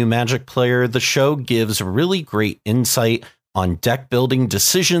relatively new Magic player, the show gives really great insight on deck building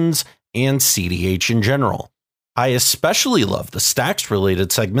decisions and CEDH in general. I especially love the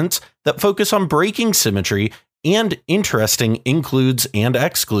stacks-related segments that focus on breaking symmetry and interesting includes and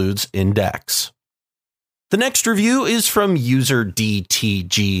excludes in decks. The next review is from user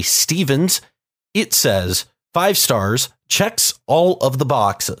DTG Stevens. It says, 5 stars, checks all of the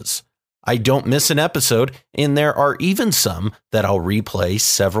boxes. I don't miss an episode, and there are even some that I'll replay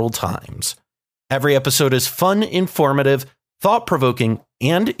several times. Every episode is fun, informative, thought-provoking,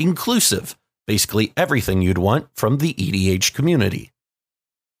 and inclusive. Basically everything you'd want from the EDH community.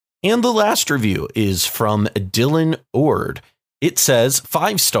 And the last review is from Dylan Ord. It says,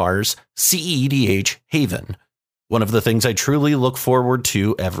 5 stars, CEDH Haven. One of the things I truly look forward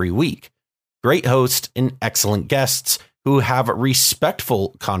to every week. Great host and excellent guests who have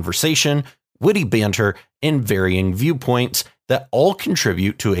respectful conversation, witty banter, and varying viewpoints that all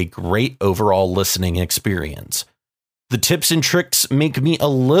contribute to a great overall listening experience. The tips and tricks make me a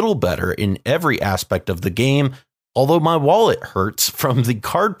little better in every aspect of the game, although my wallet hurts from the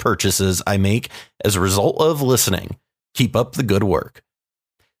card purchases I make as a result of listening. Keep up the good work.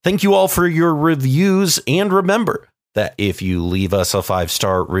 Thank you all for your reviews, and remember that if you leave us a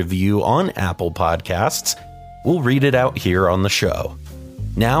 5-star review on Apple Podcasts, we'll read it out here on the show.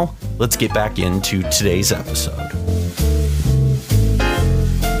 Now, let's get back into today's episode.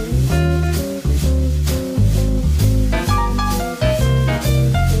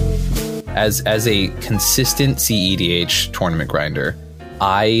 As a consistent CEDH tournament grinder,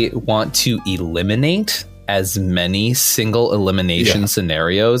 I want to eliminate as many single elimination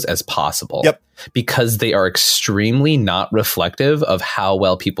scenarios as possible. Yep. Because they are extremely not reflective of how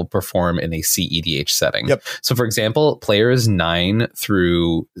well people perform in a CEDH setting. Yep. So, for example, players 9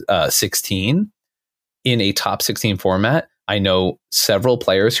 through 16 in a top 16 format, I know several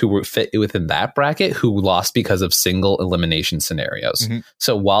players who were fit within that bracket who lost because of single elimination scenarios. Mm-hmm.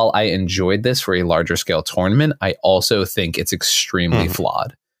 So while I enjoyed this for a larger scale tournament, I also think it's extremely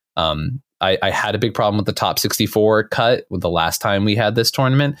flawed. I had a big problem with the top 64 cut with the last time we had this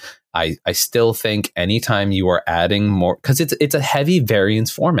tournament. I still think anytime you are adding more, because it's a heavy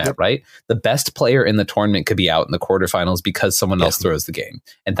variance format, right? The best player in the tournament could be out in the quarterfinals because someone else throws the game.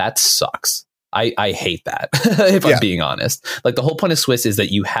 And that sucks. I hate that, if I'm being honest. Like, the whole point of Swiss is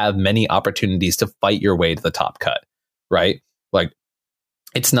that you have many opportunities to fight your way to the top cut, right? Like,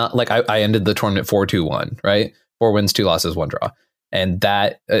 it's not like I ended the tournament 4-2-1, right? 4 wins, 2 losses, 1 draw. And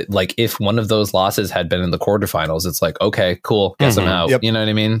that, like, if one of those losses had been in the quarterfinals, it's like, okay, cool, guess I'm out. Yep. You know what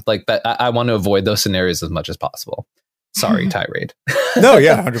I mean? Like, that, I want to avoid those scenarios as much as possible. Sorry, tirade. No,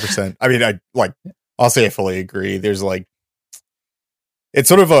 yeah, 100%. I mean, I'll say I fully agree. There's it's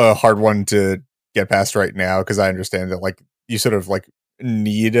sort of a hard one to get past right now, because I understand that, like, you sort of like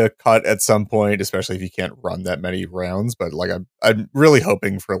need a cut at some point, especially if you can't run that many rounds. But like, I'm really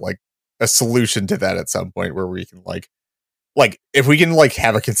hoping for like a solution to that at some point where we can like if we can like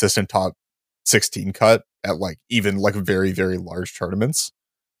have a consistent top 16 cut at like even like very, very large tournaments,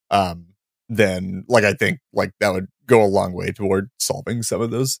 then like I think like that would go a long way toward solving some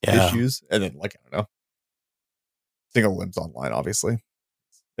of those issues. And then like, I don't know, single limbs online, obviously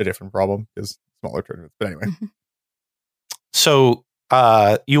a different problem because smaller tournaments. But anyway. So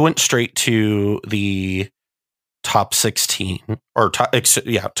you went straight to the top 16 or top.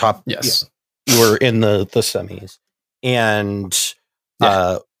 Yes. You were in the semis, and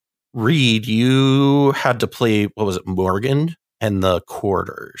Reed, you had to play, what was it, Morgan and the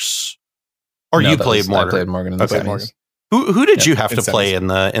quarters, or you played Morgan? I played Morgan in the semis. Morgan. Who did you have to play in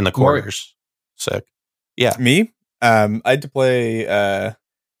the quarters? Sick. Yeah, me. I had to play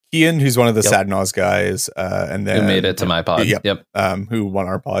Ian, who's one of the Sadnaz guys, and then who made it to my pod. Yep. Who won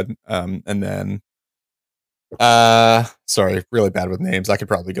our pod. And then sorry, really bad with names. I could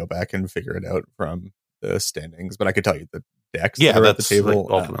probably go back and figure it out from the standings, but I could tell you the decks that are at the table.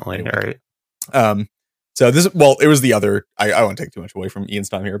 Like, ultimately, right. So it was the other. I won't take too much away from Ian's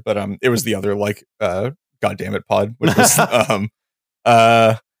time here, but it was the other God damn it pod, which was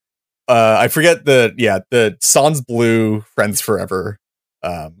I forget the Sans Blue Friends Forever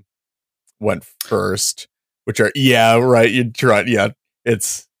went first, which are right. You try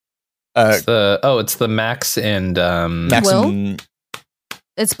it's the Max and Max Will? and,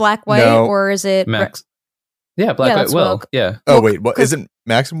 It's Black White, No. or is it Max. Yeah, Black White that's Will. Will. Yeah. oh wait, what isn't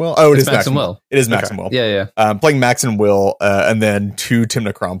Max and Will? Oh, It's is Max and Will. It is Max and Will. Yeah, yeah. Playing Max and Will, and then 2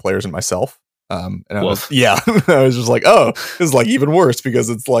 Timnacron players and myself. And I was I was just like, oh, this is like even worse because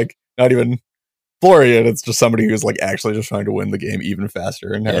it's like not even Florian, it's just somebody who's like actually just trying to win the game even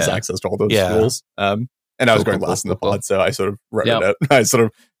faster and has access to all those tools. And I was going last in the pod, so I sort of wrote it out. I sort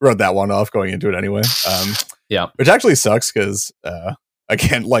of wrote that one off going into it anyway. Which actually sucks because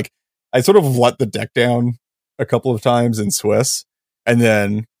again, like I sort of let the deck down a couple of times in Swiss, and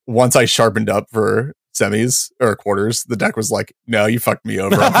then once I sharpened up for semis or quarters, the deck was like, no, you fucked me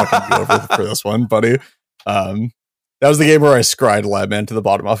over. I'm fucking you over for this one, buddy. That was the game where I scried Labman to the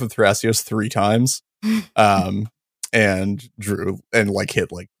bottom off of Thrasios 3 times. And drew and like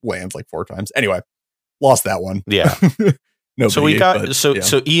hit like lands like 4 times. Anyway, lost that one. Yeah. No. So we got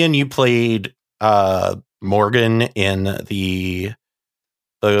so Ian, you played Morgan in the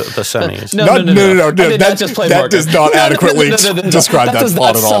semis. No. That just play that does not adequately describe that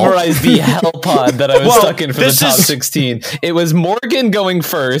plot at all. Summarize the hell pod that I was stuck in for the top 16. It was Morgan going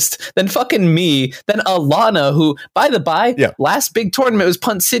first, then fucking me, then Alana, who, by the by, last big tournament was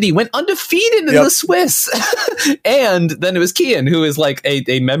Punt City, went undefeated in the Swiss. And then it was Kian, who is like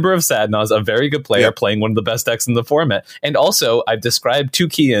a member of Sadnaz, a very good player, playing one of the best decks in the format. And also, I've described to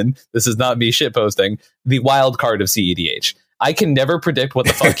Kian, this is not me shitposting, the wild card of CEDH. I can never predict what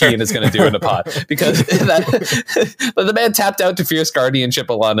the fuck Kian is going to do in a pot because but the man tapped out to Fierce Guardianship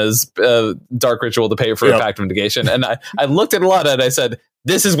Alana's Dark Ritual to pay for a Pact of Negation. And I looked at Alana and I said,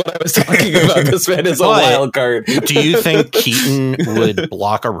 this is what I was talking about. This man is a wild card. Do you think Keaton would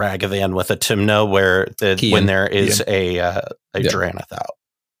block a Ragavan with a Timno when there is a Drannith out?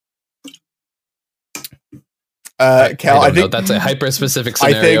 Cal, I think that's a hyper specific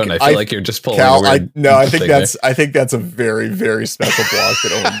scenario, and I feel like you're just pulling. Cal, I think that's a very, very special block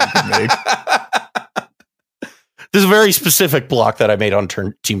that only you can make. This is a very specific block that I made on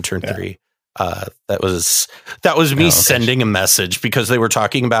turn 3. That was me sending a message because they were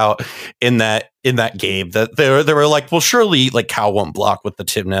talking about in that game that they were like, well, surely like Cal won't block with the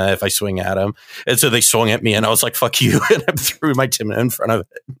Timna if I swing at him, and so they swung at me, and I was like, fuck you, and I threw my Timna in front of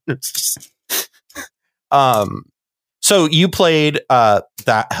it. So you played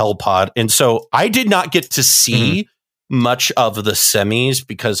that Hell Pod, and so I did not get to see much of the semis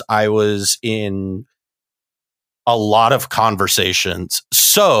because I was in a lot of conversations.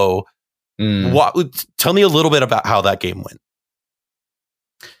 So tell me a little bit about how that game went.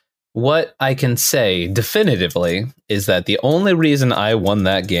 What I can say definitively is that the only reason I won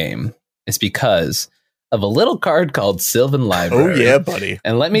that game is because of a little card called Sylvan Library. Oh yeah, buddy.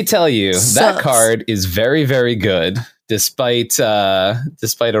 And let me tell you, that card is very, very good, despite a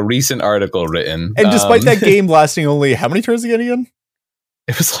recent article written. And despite that game lasting only how many turns again?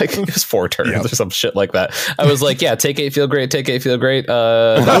 It was 4 turns or some shit like that. I was like, yeah, take 8, feel great, take 8, feel great.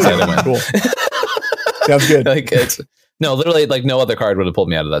 That's it, I win. Cool. Sounds good. Like literally, like no other card would have pulled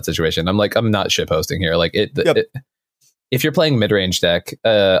me out of that situation. I'm like, I'm not shit posting here. Like if you're playing mid-range deck,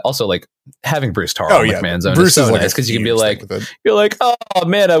 also like having Bruce Tarl on Command Zone is so nice because you can be like, you're like, oh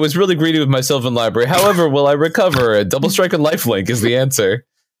man, I was really greedy with my Sylvan Library. However, will I recover? A double strike and lifelink is the answer.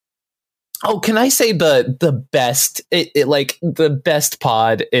 Oh, can I say the best, the best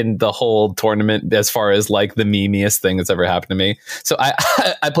pod in the whole tournament as far as like the memeiest thing that's ever happened to me? So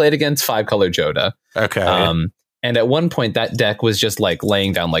I played against 5-color Joda. Okay. And at one point, that deck was just like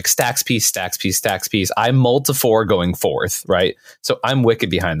laying down like stacks piece, stacks piece, stacks piece. I'm multi-4 going 4th, right? So I'm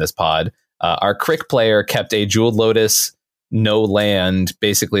wicked behind this pod. Our Crick player kept a Jeweled Lotus, no land,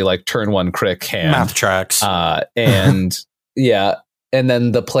 basically like turn 1 Crick hand. Math tracks. And yeah. And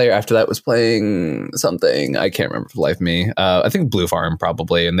then the player after that was playing something. I can't remember for the life of me. I think Blue Farm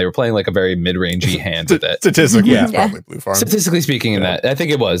probably. And they were playing like a very mid-rangey hand with it. Statistically, it's probably Blue Farm. Statistically speaking in that. I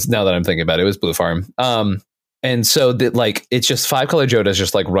think it was, now that I'm thinking about it, it was Blue Farm. And so it's just 5-color Joda's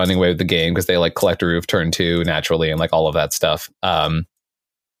just like running away with the game because they like collect a roof turn 2 naturally and like all of that stuff.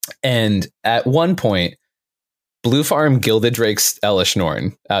 And at one point, Blue Farm Gilded Drake's Elish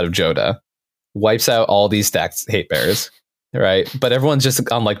Norn out of Joda wipes out all these stacked hate bears, right? But everyone's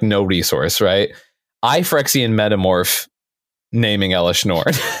just on like no resource, right? I Phyrexian Metamorph naming Elish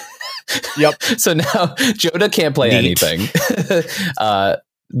Norn. Yep. So now Joda can't play anything.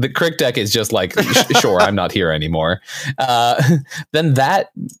 the Crick deck is just like, sure, I'm not here anymore. Then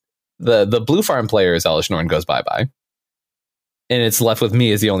the blue farm player's Elesh Norn goes bye-bye. And it's left with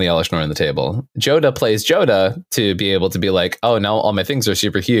me as the only Elesh Norn on the table. Joda plays Joda to be able to be like, oh, now all my things are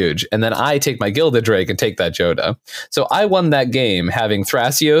super huge. And then I take my Gilded Drake and take that Joda. So I won that game having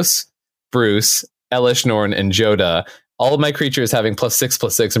Thrasios, Bruce, Elesh Norn, and Joda. All of my creatures having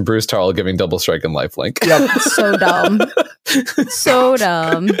 +6/+6 and Bruce Tarl giving double strike and lifelink. Yep. So dumb. So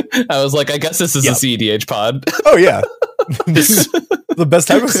dumb. I was like, I guess this is a CEDH pod. Oh, yeah. The best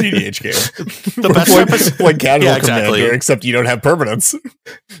type of CDH game. The best type of like casual exactly. commander, except you don't have permanent.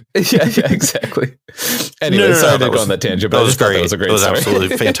 yeah, exactly. Anyway, sorry to go on that tangent, but that was great. That was a great It was story.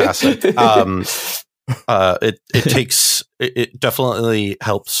 absolutely fantastic. It definitely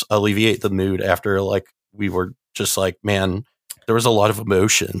helps alleviate the mood after like we were just like, man, there was a lot of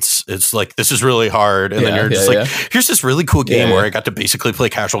emotions. It's like, this is really hard. And then you're just like, here's this really cool game where I got to basically play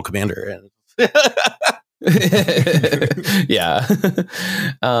casual commander. Yeah.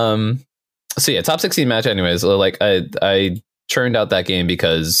 So yeah, top 16 match anyways. Like I churned out that game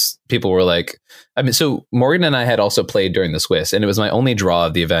because people were like, I mean, so Morgan and I had also played during the Swiss, and it was my only draw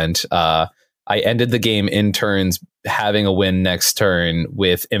of the event. I ended the game in turns, having a win next turn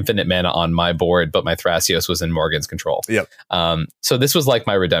with infinite mana on my board, but my Thrasios was in Morgan's control. Yep. So this was like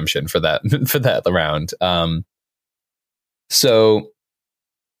my redemption for that round. So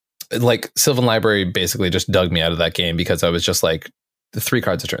like Sylvan Library basically just dug me out of that game because I was just like 3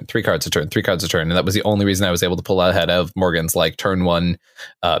 cards a turn, 3 cards a turn, 3 cards a turn. And that was the only reason I was able to pull out ahead of Morgan's like turn 1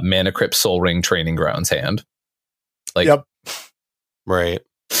 Mana Crypt Soul Ring Training Grounds hand. Like, yep. Right.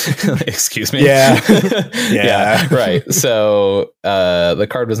 Excuse me. Yeah. Yeah. Right. So the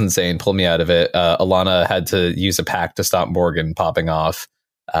card was insane. Pulled me out of it. Alana had to use a pack to stop Morgan popping off.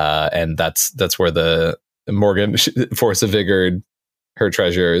 And that's where the Morgan Force of Vigored her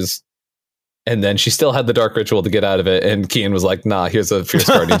treasures. And then she still had the Dark Ritual to get out of it. And Kian was like, nah, here's a Fierce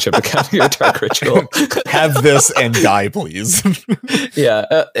Guardianship to counter your Dark Ritual. Have this and die, please.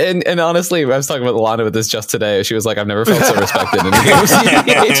 Yeah. And honestly, I was talking about Alana with this just today. She was like, I've never felt so respected in a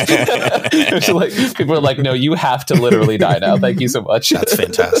game. She's like, people are like, no, you have to literally die now. Thank you so much. That's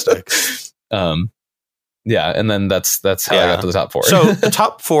fantastic. Yeah. And then that's how I got to the top 4. So the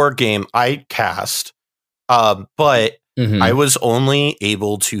top 4 game I cast, but I was only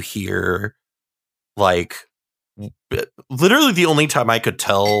able to hear like literally the only time I could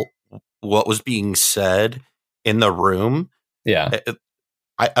tell what was being said in the room. Yeah.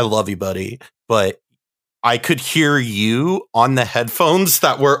 I love you, buddy, but I could hear you on the headphones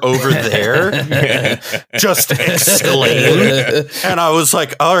that were over there just exclaim. And I was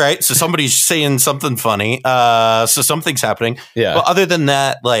like, all right, so somebody's saying something funny. So something's happening. Yeah. But other than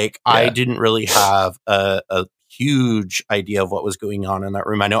that, like I didn't really have a huge idea of what was going on in that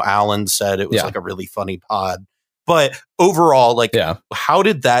room. I know Alan said it was like a really funny pod, but overall, like, how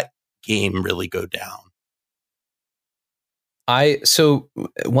did that game really go down? So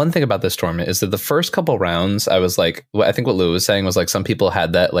one thing about this tournament is that the first couple rounds, I was like, I think what Lou was saying was like some people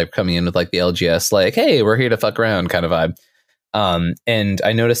had that like coming in with like the LGS, like, hey, we're here to fuck around kind of vibe. And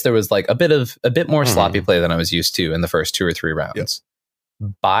I noticed there was like a bit more sloppy play than I was used to in the first 2 or 3 rounds. Yep.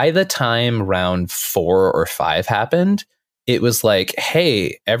 By the time round 4 or 5 happened, it was like,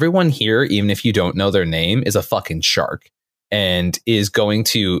 hey, everyone here, even if you don't know their name, is a fucking shark and is going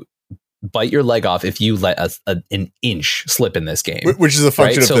to bite your leg off if you let an inch slip in this game. Which is a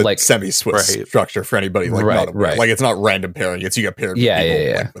function of the like, semi-Swiss structure for anybody. Like, like it's not random pairing. It's you get paired with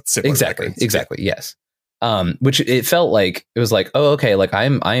people like, with similar records. Exactly. Yes. Which it felt like it was like, oh, okay, like I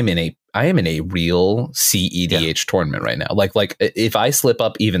am in a real CEDH tournament right now. Like if I slip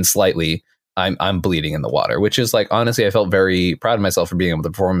up even slightly, I'm bleeding in the water, which is like, honestly, I felt very proud of myself for being able to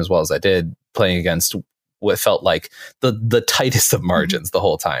perform as well as I did, playing against what felt like the tightest of margins the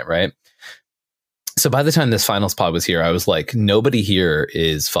whole time. Right. So by the time this finals pod was here, I was like, nobody here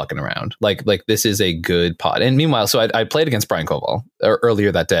is fucking around. Like this is a good pod. And meanwhile, so I played against Brian Koval earlier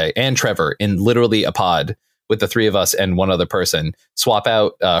that day and Trevor in literally a pod with the 3 of us and one other person, swap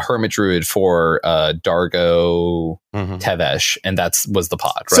out Hermit Druid for Dargo Tevesh. And was the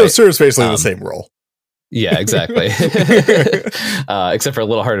pod, right? So Sir's basically the same role. Yeah, exactly. Except for a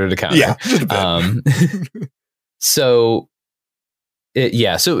little harder to counter. Yeah. So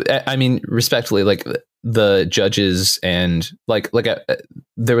I mean, respectfully, like the judges and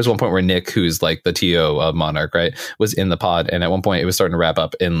there was one point where Nick, who's like the TO of Monarch, right, was in the pod, and at one point it was starting to wrap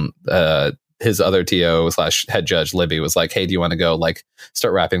up, and his other TO / head judge Libby was like, "Hey, do you want to go like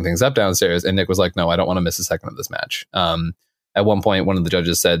start wrapping things up downstairs?" And Nick was like, "No, I don't want to miss a second of this match." At one point, one of the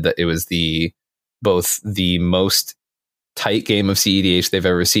judges said that it was both the most tight game of CEDH they've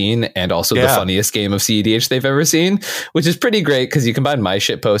ever seen, and also the funniest game of CEDH they've ever seen, which is pretty great because you combine my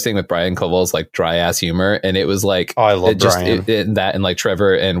shit posting with Brian Koval's like dry ass humor, and it was like, I love Brian. That and like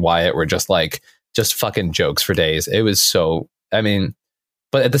Trevor and Wyatt were just fucking jokes for days. It was so, I mean,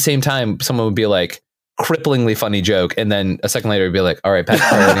 but at the same time, someone would be like, cripplingly funny joke, and then a second later it'd be like, all right, Pat's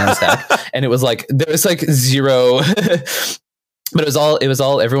already on the stack, and it was like there was like zero. But it was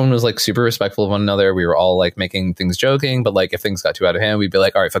all everyone was like super respectful of one another. We were all like making things joking, but like if things got too out of hand, we'd be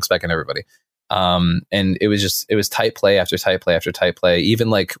like, all right, fuck spec on everybody. And it was tight play after tight play after tight play. Even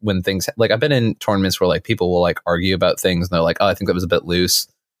like when things, like I've been in tournaments where like people will like argue about things and they're like, oh, I think that was a bit loose.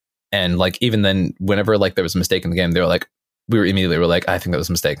 And like even then, whenever like there was a mistake in the game, they were like, we were like, I think that was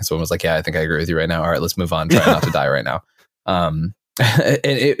a mistake. And someone was like, yeah, I think I agree with you right now. All right, let's move on. Try not to die right now. And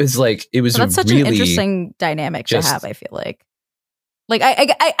it was like, it was, that's such really an interesting dynamic to have, I feel like. Like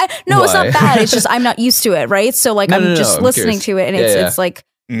no, Why? it's not bad. It's just I'm not used to it, right? So like I'm just listening to it, and it's like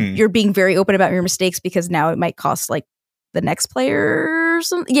you're being very open about your mistakes because now it might cost like the next player or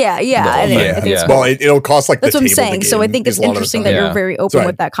something. Well, it'll cost like that's what I'm saying. So I think it's interesting that you're very open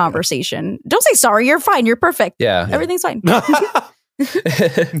with that conversation. Don't say sorry. You're fine. You're perfect. Yeah, everything's fine.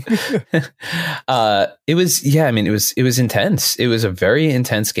 It was intense. It was a very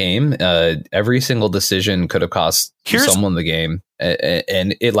intense game. Every single decision could have cost someone the game,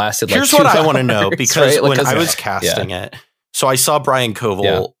 and it lasted like here's 2 what hours, I want to know, because right? when I was casting it, so I saw Brian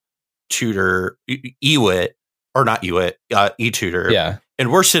Koval tutor Ewit, or not Ewit, e-tutor,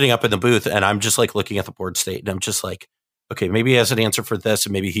 and we're sitting up in the booth, and I'm just like looking at the board state, and I'm just like, okay, maybe he has an answer for this,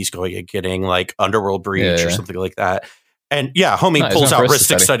 and maybe he's going and getting like Underworld Breach or something like that. And homie pulls out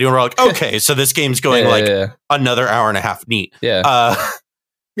Ristic Study, and we're like, okay, so this game's going another hour and a half neat. Yeah.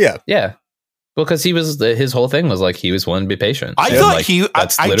 Well, because his whole thing was like he was one to be patient. I thought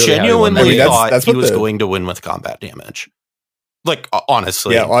I genuinely thought he was going to win with combat damage. Like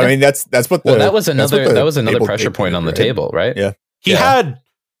honestly, yeah. Well, I mean, that's what. That was another pressure point on the table, right? Yeah. He had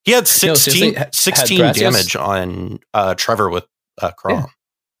 16 damage on Trevor with Crom.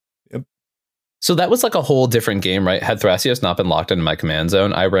 Yeah. So that was like a whole different game, right? Had Thrasios not been locked into my command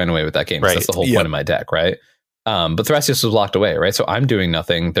zone, I ran away with that game. Right. That's the whole point of my deck, right? But Thrasios was locked away, right? So I'm doing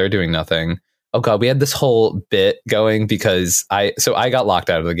nothing. They're doing nothing. Oh god, we had this whole bit going because I got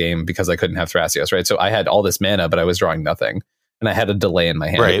locked out of the game because I couldn't have Thrasios, right? So I had all this mana, but I was drawing nothing. And I had a delay in my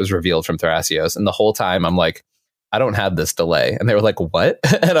hand. Right. It was revealed from Thrasios. And the whole time I'm like, I don't have this delay. And they were like, what?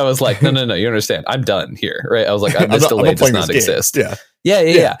 And I was like, no, you understand. I'm done here, right? I was like, this delay does not exist.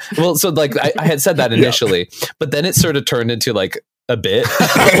 Yeah. Well, so like I had said that initially, but then it sort of turned into like a bit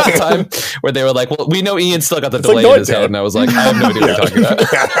the time where they were like, well, we know Ian still got the delay in his head. And I was like, I have no idea what you're talking about.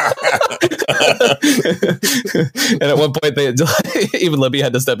 And at one point, even Libby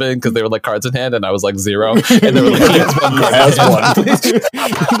had to step in because they were like cards in hand, and I was like 0. And they were like, he has one.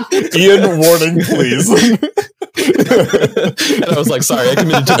 Ian, warning, please. And I was like, sorry, I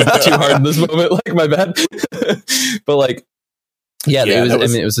committed to that too hard in this moment. Like, my bad. But like,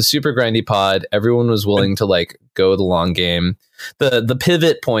 it was a super grindy pod. Everyone was willing to like go the long game. The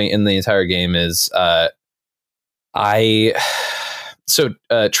pivot point in the entire game is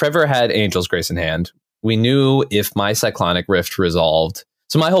Trevor had Angel's Grace in hand. We knew if my Cyclonic Rift resolved.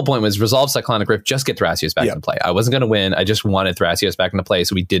 So my whole point was resolve Cyclonic Rift, just get Thrasios back into play. I wasn't going to win. I just wanted Thrasios back into play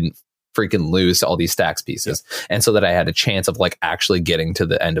so we didn't freaking lose to all these stacks pieces. And so that I had a chance of like actually getting to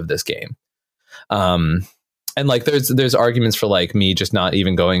the end of this game. And like there's arguments for like me just not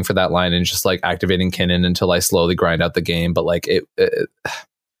even going for that line and just like activating Kinnan until I slowly grind out the game. But like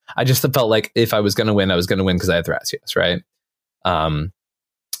I just felt like if I was going to win, I was going to win because I had Thrasios, right?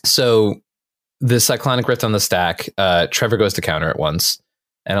 So the Cyclonic Rift on the stack, Trevor goes to counter it once.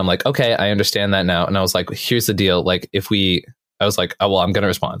 And I'm like, okay, I understand that now. And I was like, here's the deal. Like I was like, oh, well, I'm going to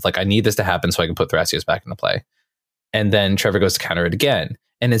respond. Like I need this to happen so I can put Thrasios back into play. And then Trevor goes to counter it again.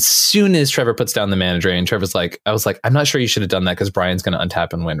 And as soon as Trevor puts down the mana drain, Trevor's like, I was like, I'm not sure you should have done that because Brian's going to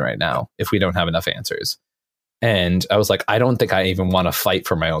untap and win right now if we don't have enough answers. And I was like, I don't think I even want to fight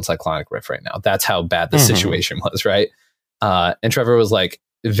for my own Cyclonic Rift right now. That's how bad the situation was, right? And Trevor was like,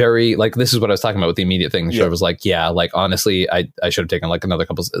 very, like, this is what I was talking about with the immediate thing. Trevor was like, yeah, like, honestly, I should have taken like another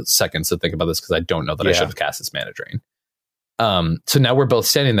couple seconds to think about this because I don't know that I should have cast this mana drain. So now we're both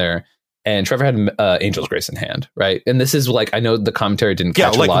standing there. And Trevor had Angel's Grace in hand, right? And this is like, I know the commentary didn't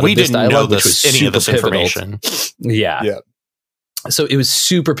catch a lot of this dialogue, which was any of this information. Yeah. So it was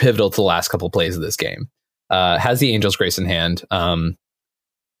super pivotal to the last couple of plays of this game. Has the Angel's Grace in hand.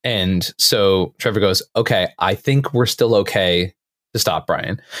 And so Trevor goes, okay, I think we're still okay to stop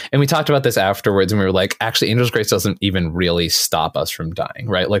Brian. And we talked about this afterwards, and we were like, actually, Angel's Grace doesn't even really stop us from dying,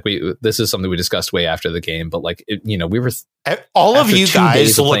 right? Like this is something we discussed way after the game, but like, we were all of you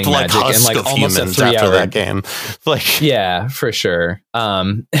guys looked like husk and like of almost humans a 3 after hour that game. Like, yeah, for sure.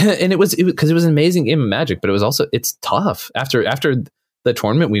 And it was because it was an amazing game of Magic, but it was also it's tough after the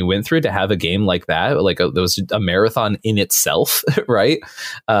tournament we went through to have a game like that. Like there was a marathon in itself, right?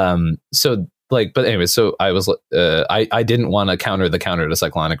 So. Like, but anyway, so I was, I didn't want to counter to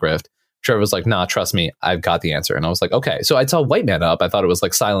Cyclonic Rift. Trevor was like, nah, trust me, I've got the answer. And I was like, okay. So I saw white mana up. I thought it was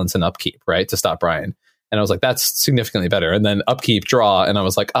like silence and upkeep, right? To stop Brian. And I was like, that's significantly better. And then upkeep, draw. And I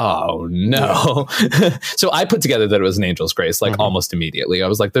was like, oh no. So I put together that it was an Angel's Grace, like almost immediately. I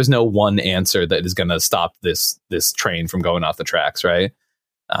was like, there's no one answer that is going to stop this train from going off the tracks, right?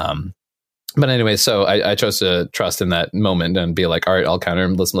 But anyway, so I chose to trust in that moment and be like, all right, I'll counter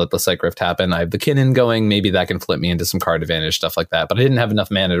him. Let's let the Psych Rift happen. I have the Kinnan going. Maybe that can flip me into some card advantage, stuff like that. But I didn't have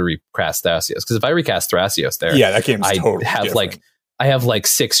enough mana to recast Thrasios. Because if I recast Thrasios there, that game's totally different. I have like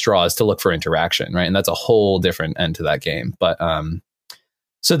 6 draws to look for interaction, right? And that's a whole different end to that game. But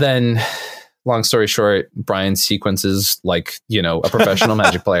so then, long story short, Brian sequences like, a professional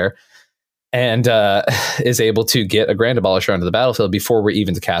Magic player. And is able to get a Grand Abolisher onto the battlefield before we're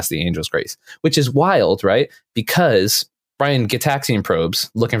even to cast the Angel's Grace, which is wild, right? Because Brian Gitaxian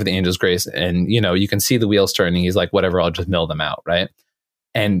probes looking for the Angel's Grace, and you can see the wheels turning. He's like, whatever, I'll just mill them out, right?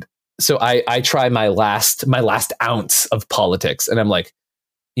 And so I try my last ounce of politics, and I'm like,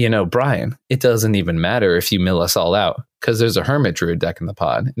 Brian, it doesn't even matter if you mill us all out because there's a Hermit Druid deck in the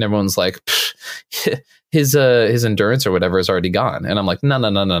pod, and everyone's like, his endurance or whatever is already gone. And I'm like, no,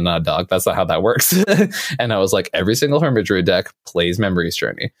 dog. That's not how that works. And I was like, every single Hermit Druid deck plays Memory's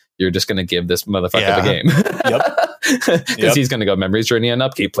Journey. You're just going to give this motherfucker the game. Yep. Because he's going to go Memory's Journey and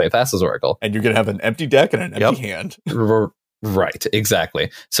upkeep, play Thassa's Oracle. And you're going to have an empty deck and an empty hand. Right, exactly.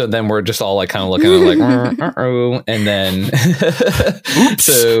 So then we're just all like kind of looking at like, and then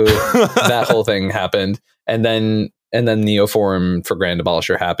so that whole thing happened. And then Neoform for Grand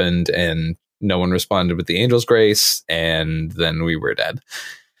Abolisher happened, and no one responded with the Angel's Grace, and then we were dead.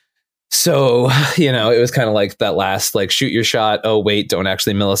 So, it was kind of like that last, like, shoot your shot. Oh, wait, don't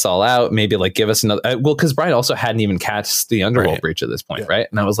actually mill us all out. Maybe, like, give us another. Well, because Brian also hadn't even cast the Underworld Breach at this point, right?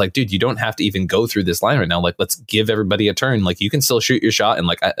 And I was like, dude, you don't have to even go through this line right now. Like, let's give everybody a turn. Like, you can still shoot your shot in,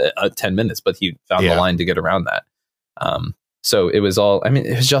 like, 10 minutes, but he found the line to get around that. So it was all,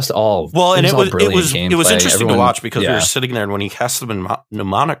 it was just all. Well, and it was interesting Everyone, to watch because we were sitting there, and when he cast the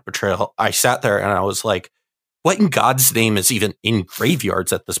Mnemonic Betrayal, I sat there and I was like, what in God's name is even in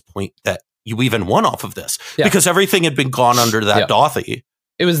graveyards at this point that you even won off of this? Because everything had been gone under that Dothy.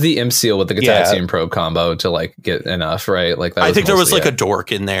 It was the Imp Seal with the Gitaxian Probe combo to like get enough, right? Like that. I think there was like a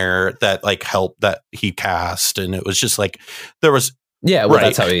dork in there that like helped that he cast, and it was just like there was. Yeah, well,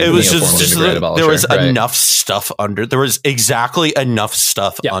 that's how he. It was just there was enough stuff under. There was exactly enough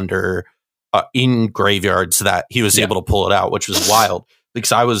stuff under in graveyards that he was able to pull it out, which was wild.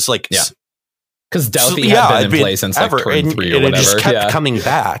 Because I was like, because Douthie had been in play since like turn 3 or whatever. It just kept coming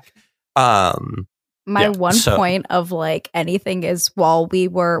back. My one point of like anything is while you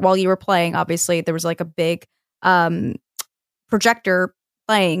were playing, obviously there was like a big projector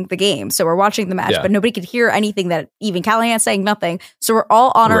playing the game, so we're watching the match, but nobody could hear anything that even Callahan saying nothing. So we're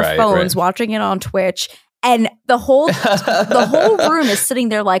all on our phones watching it on Twitch, and the whole room is sitting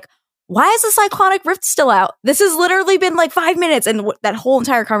there like, why is the Cyclonic Rift still out? This has literally been like 5 minutes, and that whole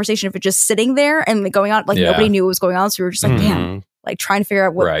entire conversation of it just sitting there and going on, like nobody knew what was going on. So we were just like, man, like trying to figure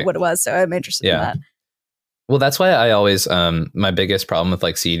out what it was. So I'm interested in that. Well, that's why I always my biggest problem with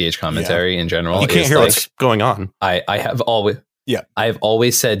like CEDH commentary in general. You can't hear what's going on. I've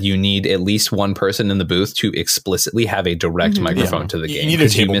always said you need at least one person in the booth to explicitly have a direct microphone to the game. You need a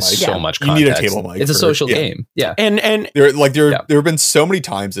table mic. So much context. You need a table mic. It's a social game. Yeah. And there have been so many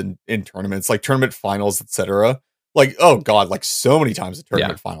times in tournaments, like tournament finals, etc. Like, oh God, like so many times in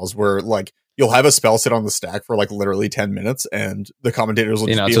tournament finals where like you'll have a spell sit on the stack for like literally 10 minutes, and the commentators will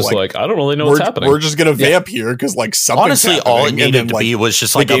just be like, I don't really know what's happening. We're just gonna vamp here because like something's honestly happening. All it needed to be was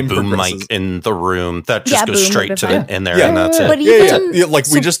just like a boom mic in the room that just goes straight to in there, and that's it. Like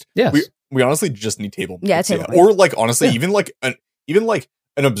we honestly just need table mics. Table mic. Or like honestly even like an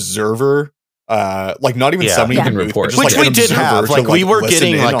observer. Like not even somebody can report, which we did have. Like we were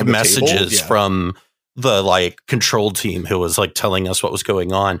getting like messages from the like control team who was like telling us what was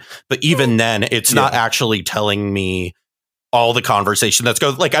going on, but even then it's not actually telling me all the conversation that's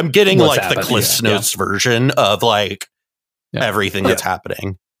going. Like I'm getting what's like the Cliff Notes version of like everything that's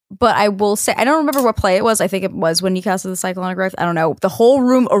happening. But I will say, I don't remember what play it was. I think it was when you casted the Cyclonic Rift. I don't know. The whole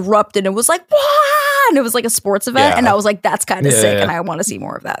room erupted and was like, what? and it was like a sports event, Yeah. and I was like, that's kind of Yeah, sick, yeah. and I want to see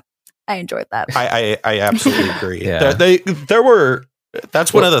more of that. I enjoyed that. I absolutely agree. Yeah. There were.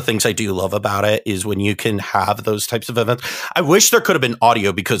 That's one of the things I do love about it is when you can have those types of events. I wish there could have been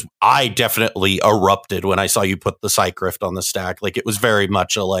audio because I definitely erupted when I saw you put the Psych Rift on the stack. Like it was very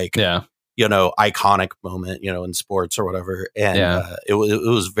much a Yeah. iconic moment, in sports or whatever. And it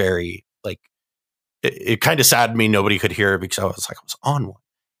was very like it kind of saddened me nobody could hear it because I was on one,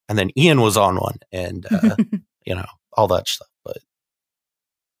 and then Ian was on one, and all that stuff. But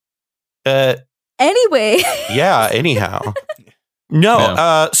Anyway, yeah. Anyhow.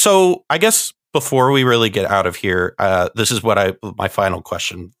 No, so I guess before we really get out of here, this is my final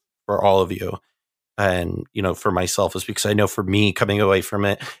question for all of you. And, for myself is because I know for me coming away from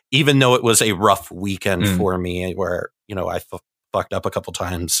it, even though it was a rough weekend for me where, I fucked up a couple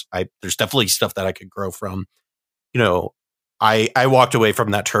times, there's definitely stuff that I could grow from. I walked away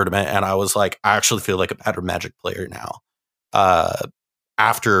from that tournament and I was like, I actually feel like a better Magic player now.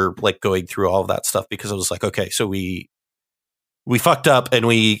 After like going through all of that stuff, because I was like, okay, so we fucked up and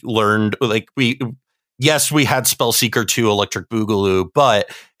we learned we had Spellseeker 2 Electric Boogaloo, but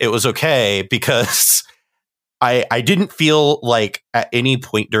it was okay because I didn't feel like at any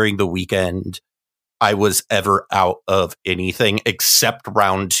point during the weekend I was ever out of anything except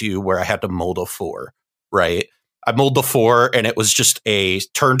round 2 where I had to mold a 4, right? I molded the 4 and it was just a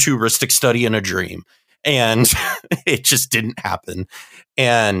turn 2 Ristic Study in a dream. And it just didn't happen.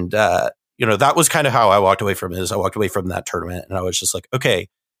 And, that was kind of how I walked away from it. Is I walked away from that tournament and I was just like, okay,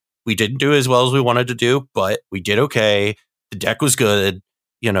 we didn't do as well as we wanted to do, but we did okay. The deck was good.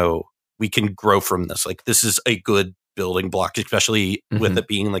 We can grow from this. Like, this is a good building block, especially with it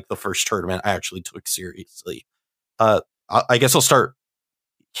being like the first tournament I actually took seriously. I guess I'll start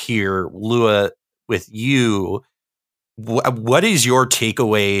here, Lua, with you. What is your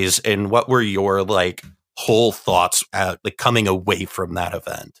takeaways and what were your like whole thoughts like coming away from that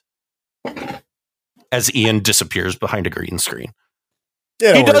event? As Ian disappears behind a green screen.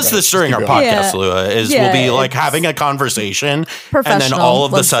 Yeah, he does this during our podcast, Lua, we'll be like having a conversation and then all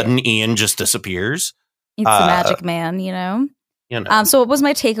of a sudden Ian just disappears. It's the magic man, So what was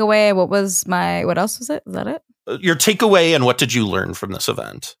my takeaway? What else was it? Was that it? Your takeaway and what did you learn from this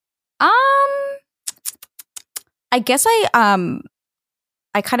event? I guess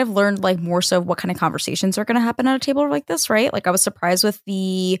I kind of learned like more so what kind of conversations are going to happen at a table like this, right? Like I was surprised with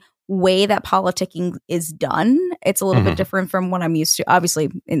the way that politicking is done. It's a little bit different from what I'm used to. Obviously,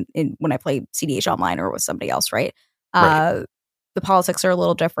 in when I play CDH online or with somebody else, right? The politics are a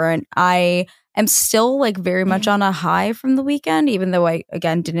little different. I am still like very much on a high from the weekend, even though I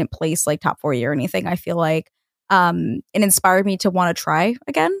again didn't place like top 40 or anything. I feel like it inspired me to want to try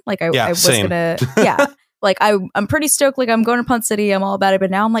again. Like I was gonna, like I'm pretty stoked. Like I'm going to Punt City. I'm all about it.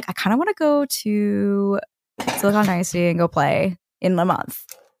 But now I'm like, I kind of want to go to Silicon Dynasty and go play in a month,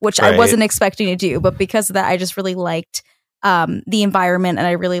 which I wasn't expecting to do. But because of that, I just really liked the environment and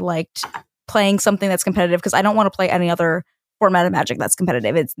I really liked playing something that's competitive because I don't want to play any other format of Magic that's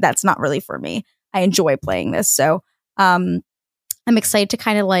competitive. That's not really for me. I enjoy playing this. So I'm excited to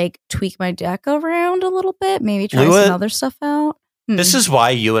kind of like tweak my deck around a little bit, maybe try some other stuff out. This is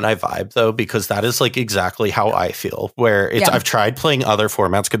why you and I vibe, though, because that is like exactly how I feel, where I've tried playing other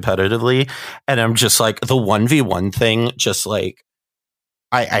formats competitively and I'm just like the 1v1 thing, just like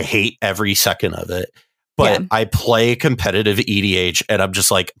I hate every second of it. But I play competitive EDH and I'm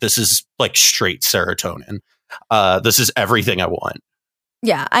just like, this is like straight serotonin. This is everything I want.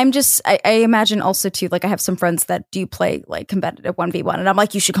 Yeah, I imagine also too, like I have some friends that do play like competitive 1v1 and I'm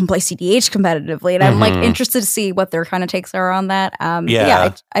like, you should come play CDH competitively. And I'm like interested to see what their kind of takes are on that.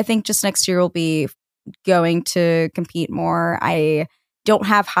 I think just next year we'll be going to compete more. I don't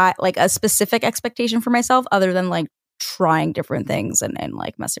have like a specific expectation for myself other than like trying different things and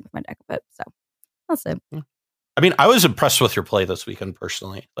like messing with my deck a bit. So that's it. I mean, I was impressed with your play this weekend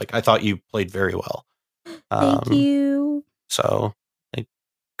personally. Like I thought you played very well. Thank you. So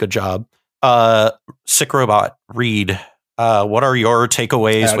good job. Sick Robot, Reed, what are your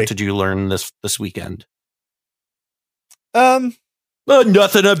takeaways? Howdy. What did you learn this weekend? Nothing.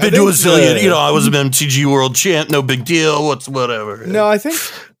 I've been to a zillion. I was an MTG World Champ. No big deal. Whatever. No, I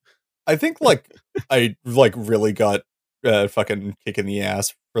think like I like really got fucking kick in the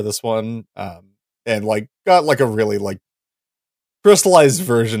ass for this one, and like got like a really like crystallized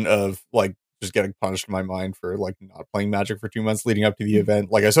version of like just getting punished in my mind for like not playing Magic for 2 months leading up to the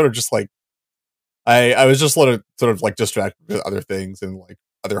event. Like I sort of just like I was just sort of like distracted with other things and like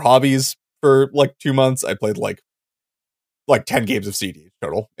other hobbies for like 2 months. I played like like 10 games of CEDH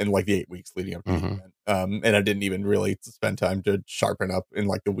total in like the 8 weeks leading up to the event. And I didn't even really spend time to sharpen up in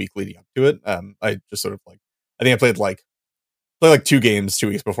like the week leading up to it. I just sort of like, I think I played like 2 games 2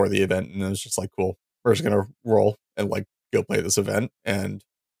 weeks before the event, and it was just like, cool, we're just gonna roll and like go play this event. And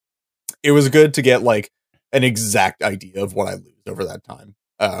it was good to get like an exact idea of what I lose over that time,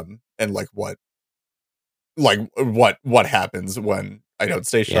 and like what happens when I don't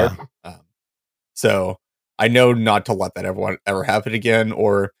stay sharp. So I know not to let that ever happen again,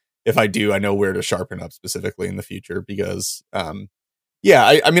 or if I do, I know where to sharpen up specifically in the future. Because I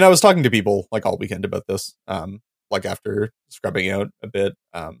mean, I was talking to people like all weekend about this, like after scrubbing out a bit,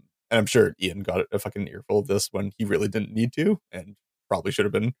 and I'm sure Ian got a fucking earful of this when he really didn't need to, and probably should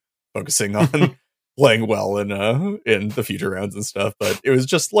have been focusing on playing well in the future rounds and stuff. But it was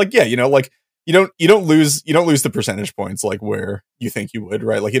just like, yeah, you know, like you don't lose the percentage points like where you think you would,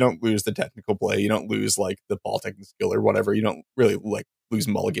 right? Like you don't lose the technical play, you don't lose like the ball technical skill or whatever. You don't really like lose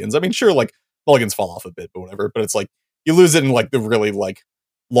mulligans. I mean, sure, like mulligans fall off a bit, but whatever. But it's like you lose it in like the really like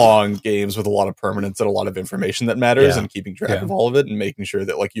long games with a lot of permanence and a lot of information that matters, and keeping track of all of it and making sure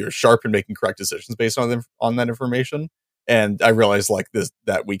that like you're sharp and making correct decisions based on that information. And I realized like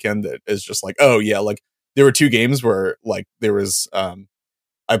that weekend that is just like, oh yeah, like there were 2 games where like there was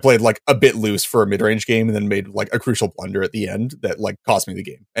I played like a bit loose for a mid-range game and then made like a crucial blunder at the end that like cost me the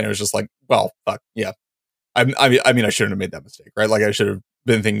game. And it was just like, well, fuck yeah. I mean, I shouldn't have made that mistake, right? Like I should have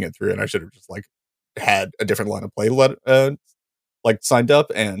been thinking it through, and I should have just like had a different line of play like signed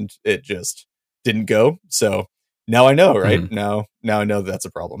up, and it just didn't go. So now I know, right? Now I know that's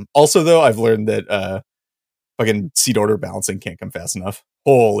a problem. Also, though, I've learned that fucking seed order balancing can't come fast enough.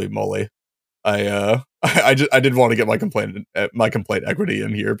 Holy moly! I did want to get my complaint equity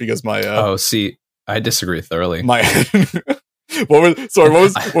in here because my I disagree thoroughly. My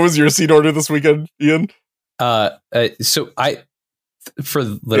what was your seed order this weekend, Ian? So I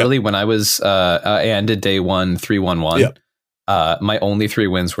when I was I ended day 1 3-1-1. My only 3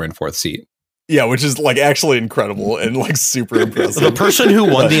 wins were in 4th seed. Yeah, which is like actually incredible and like super impressive. The person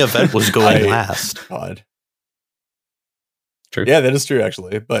who won the event was going last. God. True. Yeah, that is true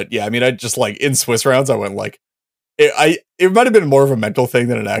actually. But yeah, I mean, I just like in Swiss rounds, I went like it might have been more of a mental thing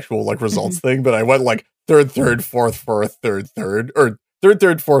than an actual like results thing, but I went like third, 4th, 4th, third, or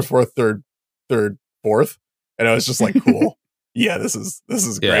third, 4th, 4th, third, 4th, and I was just like, cool. Yeah, this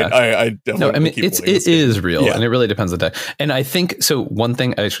is great. I definitely. No, I mean it is real, and it really depends on the deck. And I think so. One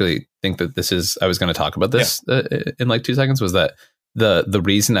thing I actually think that this is, I was going to talk about this in like 2 seconds, was that the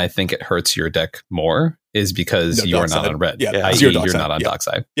reason I think it hurts your deck more is because you are not on red. Yeah, you're not on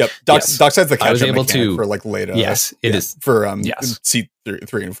dockside. Yep, dockside's the catch-up able to for like later. Yes, it is for C3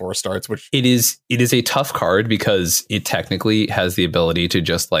 and 4 starts. Which it is a tough card because it technically has the ability to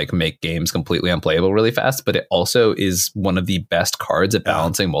just like make games completely unplayable really fast, but it also is one of the best cards at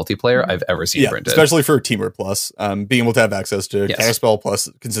balancing multiplayer I've ever seen printed. Especially for Teamwork Plus, being able to have access to counterspell plus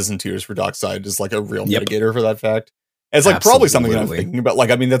consistent tutors for dockside is like a real mitigator for that fact. It's like probably something that I'm thinking about.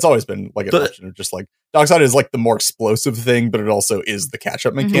 Like, I mean, that's always been like an option of just like dockside is like the more explosive thing, but it also is the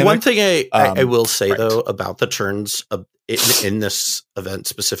catch-up mechanic. One thing I will say though about the turns in this event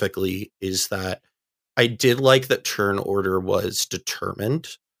specifically is that I did like that turn order was determined,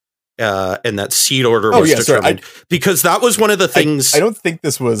 and that seed order was determined, because that was one of the things. I don't think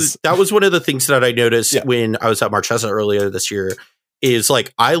this was. That was one of the things that I noticed when I was at Marchesa earlier this year. Is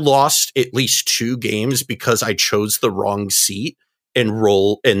like I lost at least 2 games because I chose the wrong seat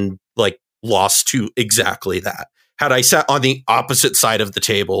and like lost to exactly that. Had I sat on the opposite side of the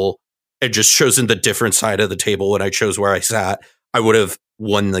table and just chosen the different side of the table when I chose where I sat, I would have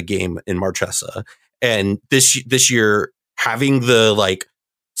won the game in Marchesa. And this year, having the like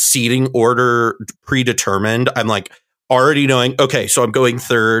seating order predetermined, I'm like already knowing, okay, so I'm going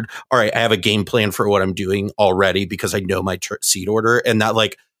third. All right, I have a game plan for what I'm doing already because I know my seed order. And that,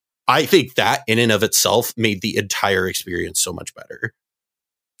 like, I think that in and of itself made the entire experience so much better.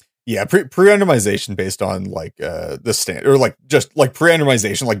 Yeah, pre-randomization based on like the stand, or like just like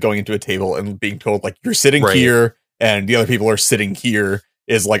pre-randomization, like going into a table and being told like you're sitting here and the other people are sitting here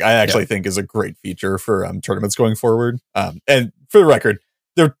is like, I actually think is a great feature for tournaments going forward. And for the record,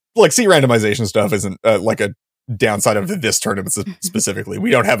 they're like seat randomization stuff isn't like a downside of this tournament specifically.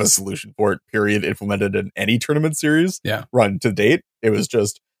 We don't have a solution for it, period, implemented in any tournament series run to date. It was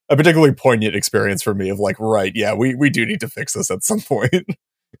just a particularly poignant experience for me of like, right, yeah, we do need to fix this at some point.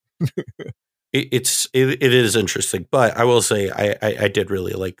 It is interesting, but I will say I did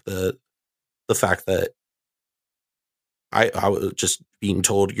really like the fact that I was just being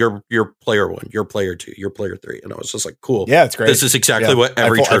told you're player 1, you're player 2, you're player 3, and I was just like, cool, yeah, it's great. This is exactly what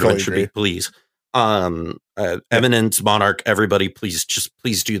every tournament should be, please. Eminence, Monarch, everybody, please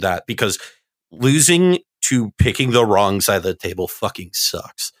do that, because losing to picking the wrong side of the table fucking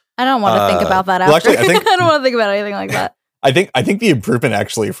sucks. I don't want to think about that after. Well, actually, I don't want to think about anything like that. I think the improvement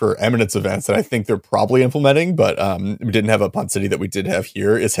actually for Eminence events that I think they're probably implementing, but we didn't have a Punt City that we did have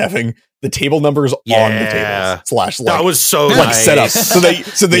here, is having the table numbers on the tables / that was so nice. set up so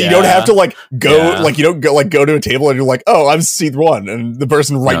that you don't have to go you don't go to a table and you're like, oh, I'm seat 1, and the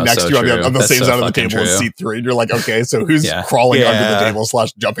person right next to you on the same side of the table is seat 3, and you're like, okay, so who's crawling under the table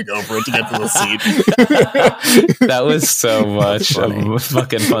 / jumping over it to get to the seat? That was so much of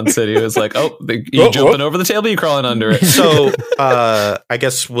fucking Punt City. It was like, oh, you jumping over the table, you crawling under it. So I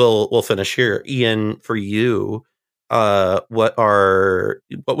guess we'll finish here. Ian, for you, what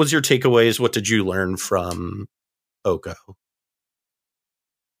was your takeaways? What did you learn from Oko?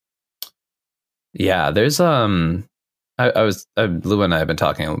 Yeah, there's Lou and I have been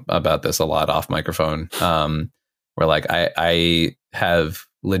talking about this a lot off microphone. Where like I have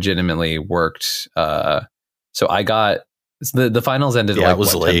legitimately worked. So I got the finals ended at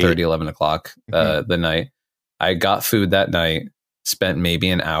 10:30, 11 o'clock the night. I got food that night, spent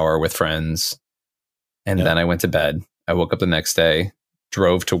maybe an hour with friends, and then I went to bed. I woke up the next day,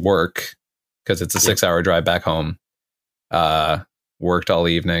 drove to work because it's a 6-hour drive back home. Worked all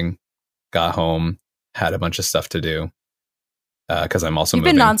evening, got home, had a bunch of stuff to do because I'm also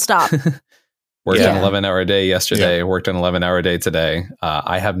moving. Been nonstop. Worked an 11-hour day yesterday. Worked an 11-hour day today.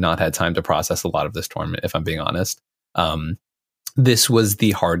 I have not had time to process a lot of this tournament, if I'm being honest. This was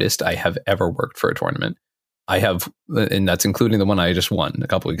the hardest I have ever worked for a tournament. I have, and that's including the one I just won a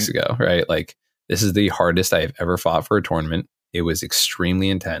couple weeks ago, right? Like, this is the hardest I have ever fought for a tournament. It was extremely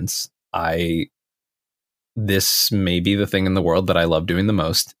intense. This may be the thing in the world that I love doing the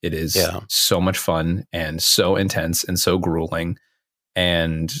most. It is so much fun and so intense and so grueling.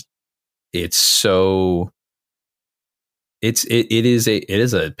 And it is a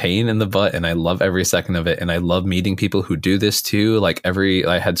pain in the butt, and I love every second of it. And I love meeting people who do this too.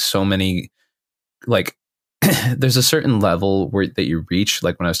 I had so many, there's a certain level that you reach,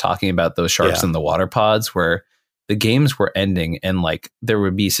 like when I was talking about those sharks in the water pods, where the games were ending and like there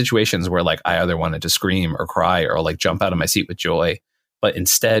would be situations where like I either wanted to scream or cry or like jump out of my seat with joy. But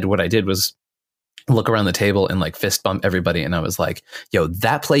instead what I did was look around the table and like fist bump everybody. And I was like, yo,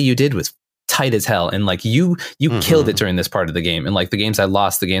 that play you did was tight as hell. And like you killed it during this part of the game. And like the games I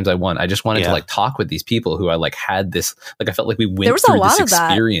lost, the games I won, I just wanted to like talk with these people who I like had this, like I felt like we went through this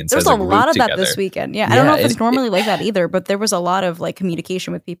experience. There was a lot of that this weekend. Yeah. I don't know if it's normally like that either, but there was a lot of like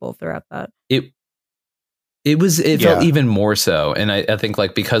communication with people throughout that. It felt even more so. And I think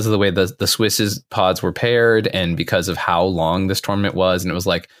like because of the way the Swiss's pods were paired and because of how long this tournament was, and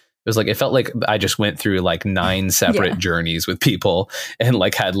it felt like I just went through like 9 separate journeys with people and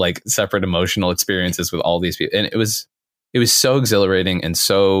like had like separate emotional experiences with all these people. And it was so exhilarating and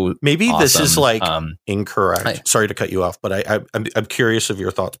so maybe awesome. This is like incorrect. Sorry to cut you off, but I'm curious of your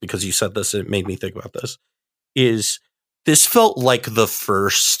thoughts because you said this. It made me think about this. This felt like the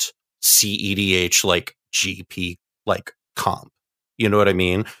first CEDH like GP like comp, you know what I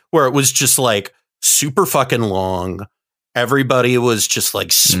mean? Where it was just like super fucking long. Everybody was just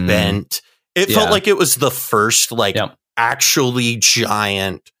like spent. It felt like it was the first like actually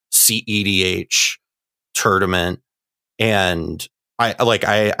giant CEDH tournament. And I've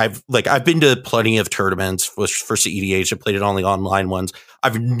been to plenty of tournaments for CEDH. I played it on the online ones.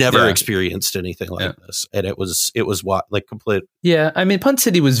 I've never experienced anything like this, and it was what like complete. Yeah, I mean, Punt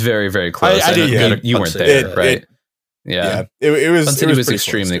City was very, very close. You weren't there, right? It was. Punt City was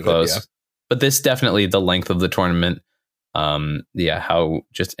extremely close. But this definitely the length of the tournament. How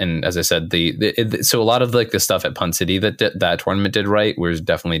just, and as I said, so a lot of like the stuff at Punt City that tournament did right was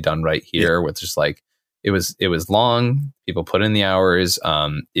definitely done right here with just like. It was long. People put in the hours.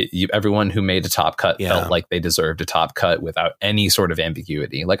 Everyone who made a top cut felt like they deserved a top cut without any sort of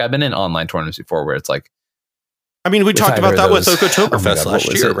ambiguity. Like I've been in online tournaments before where it's like, I mean, we talked about that with Okotoberfest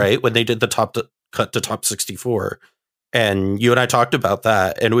last year, right? When they did the top cut to top 64, and you and I talked about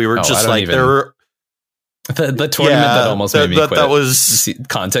that, and we were just like, there were. The tournament that almost made me quit. That was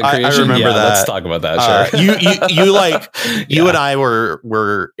content creation. I remember that. Let's talk about that. Sure. You and I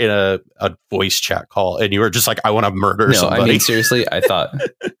were in a voice chat call, and you were just like, I want to murder somebody. I mean, seriously, I thought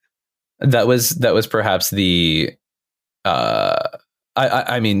that was perhaps the.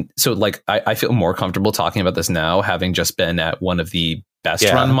 I mean, so like I feel more comfortable talking about this now, having just been at one of the best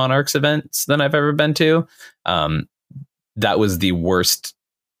run Monarchs events than I've ever been to. That was the worst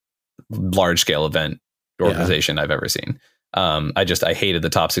large scale event organization I've ever seen. I hated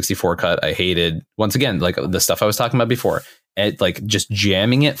the top 64 cut. I hated, once again, like the stuff I was talking about before, like just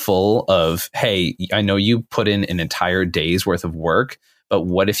jamming it full of, hey, I know you put in an entire day's worth of work, but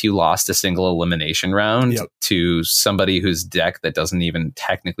what if you lost a single elimination round to somebody whose deck that doesn't even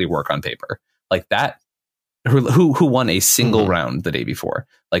technically work on paper? Like that, who won a single round the day before?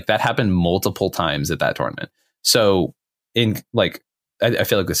 Like that happened multiple times at that tournament. So in like, I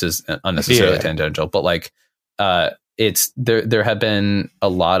feel like this is unnecessarily tangential, but like, it's there have been a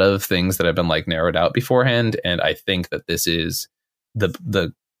lot of things that have been like narrowed out beforehand, and I think that this is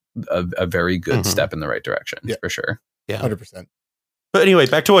a very good step in the right direction for sure. Yeah, 100%. But anyway,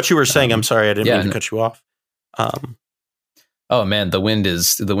 back to what you were saying. I'm sorry, I didn't mean to cut you off. Oh man, the wind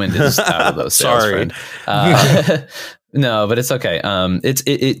is out of those sails. Sorry. No, but it's okay.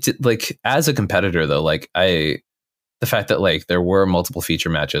 It's like as a competitor though, like the fact that like there were multiple feature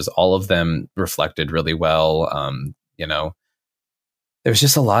matches, all of them reflected really well. You know, there was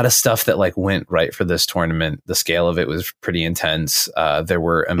just a lot of stuff that like went right for this tournament. The scale of it was pretty intense. There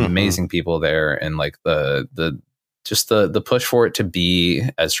were amazing people there, and like the push for it to be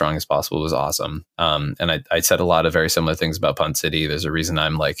as strong as possible was awesome. And I said a lot of very similar things about Punt City. There's a reason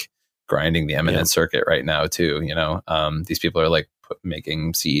I'm like grinding the Eminent circuit right now too. You know, these people are like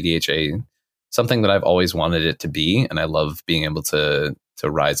making CEDH something that I've always wanted it to be, and I love being able to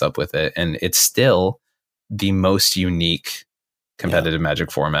rise up with it. And it's still the most unique competitive Magic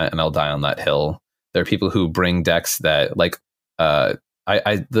format, and I'll die on that hill. There are people who bring decks that like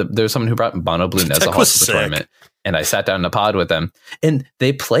there's someone who brought Mono Blue Nezahal to the tournament, and I sat down in a pod with them, and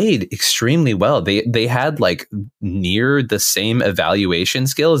they played extremely well. They had like near the same evaluation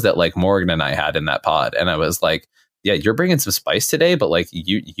skills that like Morgan and I had in that pod, and I was like, yeah, you're bringing some spice today, but like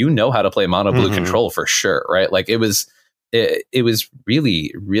you know how to play Mono Blue control for sure, right? Like it was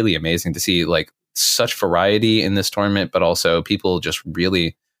really, really amazing to see like such variety in this tournament, but also people just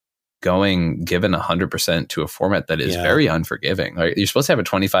really given 100% to a format that is very unforgiving. Like you're supposed to have a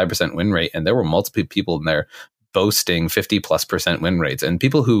 25% win rate, and there were multiple people in there boasting 50+% win rates, and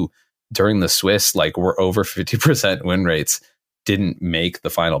people who during the Swiss like were over 50% win rates didn't make the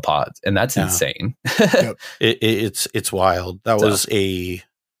final pods, and that's insane. It's wild. That was it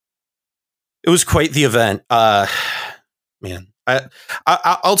was quite the event. Man,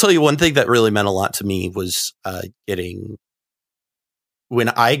 I'll tell you one thing that really meant a lot to me was when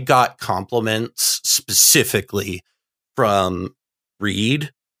I got compliments specifically from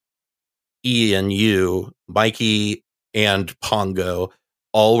Reed, Ian, you, Mikey, and Pongo.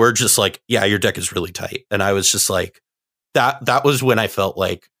 All were just like, yeah, your deck is really tight. And I was just like, that was when I felt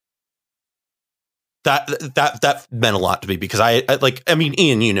like that meant a lot to me, because I mean,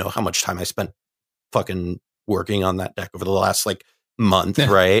 Ian, you know how much time I spent fucking working on that deck over the last like month,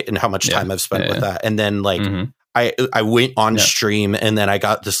 right? And how much time I've spent with that. And then like I went on stream, and then I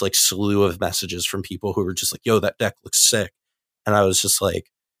got this like slew of messages from people who were just like, yo, that deck looks sick. And I was just like,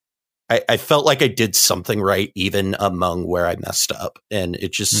 I felt like I did something right, even among where I messed up. And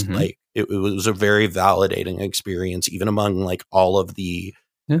it just like, it was a very validating experience, even among like all of the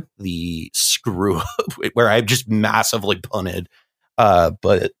screw up where I just massively punted.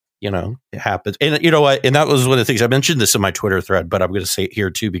 But you know, it happens. And you know what? And that was one of the things I mentioned this in my Twitter thread, but I'm going to say it here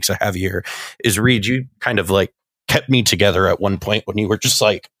too, because I have here is Reed, you kind of like kept me together at one point when you were just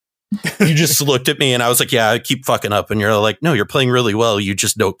like, you just looked at me and I was like, yeah, I keep fucking up. And you're like, no, you're playing really well. You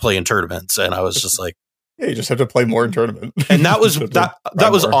just don't play in tournaments. And I was just like, yeah, you just have to play more in tournament. And that was that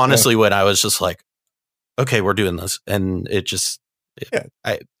was more, honestly when I was just like, okay, we're doing this. And it just,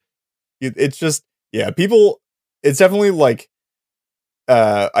 it's just, people, it's definitely like,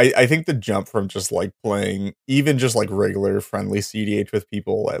 I think the jump from just like playing even just like regular friendly CDH with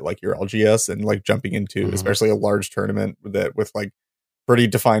people at like your LGS and like jumping into especially a large tournament with like pretty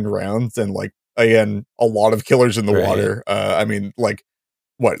defined rounds and like again a lot of killers in the water. I mean, like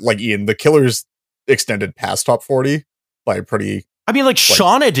Ian, the killers extended past top 40 by a pretty. I mean, like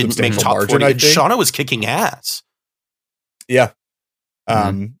Shauna didn't make top margin, 40. Shauna was kicking ass. Yeah,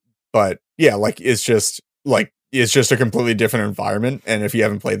 but yeah, like it's just a completely different environment, and if you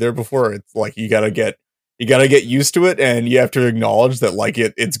haven't played there before, it's like you gotta get used to it, and you have to acknowledge that like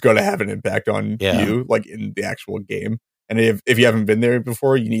it's going to have an impact on you, like in the actual game. And if you haven't been there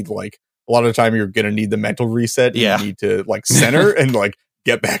before, you need like a lot of time. You're gonna need the mental reset. You need to like center and like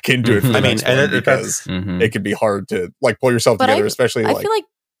get back into it. For the next one, because it can be hard to like pull yourself together, especially. I feel like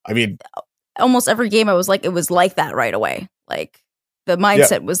I mean, almost every game I was like it was like that right away. Like the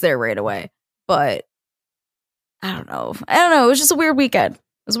mindset was there right away, but. I don't know. It was just a weird weekend.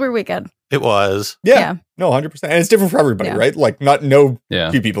 It was. Yeah. No, 100%. And it's different for everybody, right? Like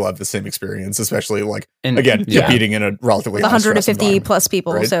few people have the same experience, especially like, competing in a relatively 150 plus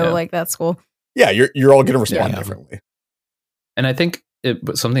people. Right? So like, that's cool. Yeah. You're all going to respond differently. And I think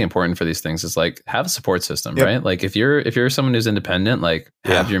something important for these things is like have a support system, right? Like if you're someone who's independent, like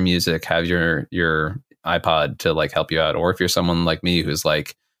have your music, have your iPod to like help you out. Or if you're someone like me who's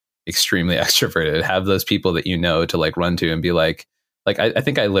like extremely extroverted, have those people that you know to like run to and be like I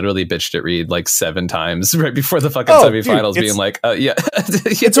think I literally bitched at Reed like 7 times right before the fucking semifinals, being like, yeah,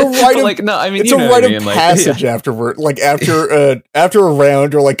 it's a rite of, like, no, I mean, it's a rite of passage afterward, like after a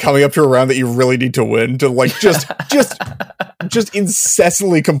round or like coming up to a round that you really need to win, to like just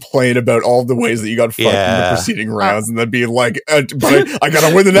incessantly complain about all the ways that you got fucked in the preceding rounds, and then be like, but I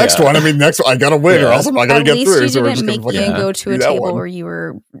gotta win the next one. I mean, next one I gotta win, or else I'm not gonna get through. So we're just gonna Ian go to a table where you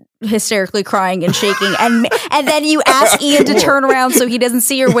were hysterically crying and shaking, and then you ask Ian to turn around so he doesn't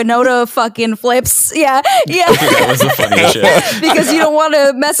see your Winota fucking flips. Yeah. That was the funniest shit. Because you don't want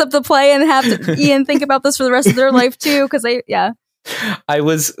to mess up the play and have Ian think about this for the rest of their life too. Because it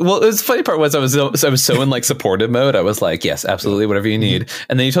was the funny part was I was so in like supportive mode. I was like, yes, absolutely, whatever you need.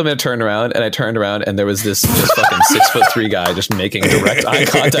 And then you told me to turn around, and I turned around, and there was this just fucking 6'3" guy just making direct eye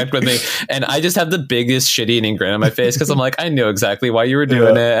contact with me, and I just had the biggest shit-eating grin on my face because I'm like, I know exactly why you were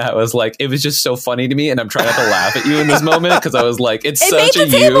doing it. I was like, it was just so funny to me, and I'm trying not to laugh at you in this moment because I was like, it such made the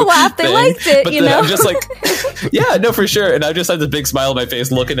table laugh. They liked it, but you know. I'm just like, yeah, no, for sure. And I just had this big smile on my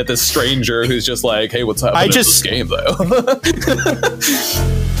face looking at this stranger who's just like, hey, what's happening in this game though?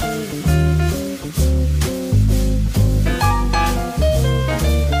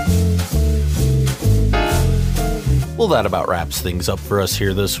 Well, that about wraps things up for us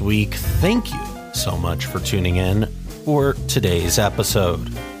here this week. Thank you so much for tuning in for today's episode.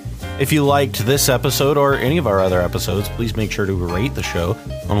 If you liked this episode or any of our other episodes, please make sure to rate the show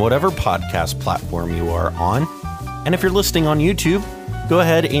on whatever podcast platform you are on. And if you're listening on YouTube, go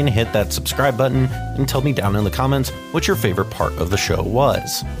ahead and hit that subscribe button and tell me down in the comments what your favorite part of the show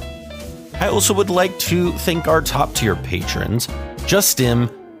was. I also would like to thank our top tier patrons, Justin,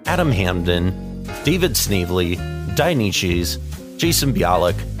 Adam Hamden, David Snavely, Dionysius, Jason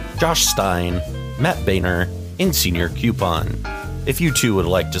Bialik, Josh Stein, Matt Boehner, and Senior Coupon. If you too would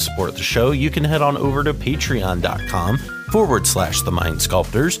like to support the show, you can head on over to patreon.com/The Mind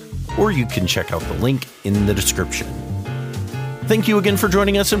Sculptors, or you can check out the link in the description. Thank you again for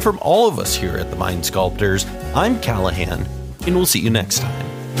joining us, and from all of us here at The Mind Sculptors, I'm Callahan, and we'll see you next time.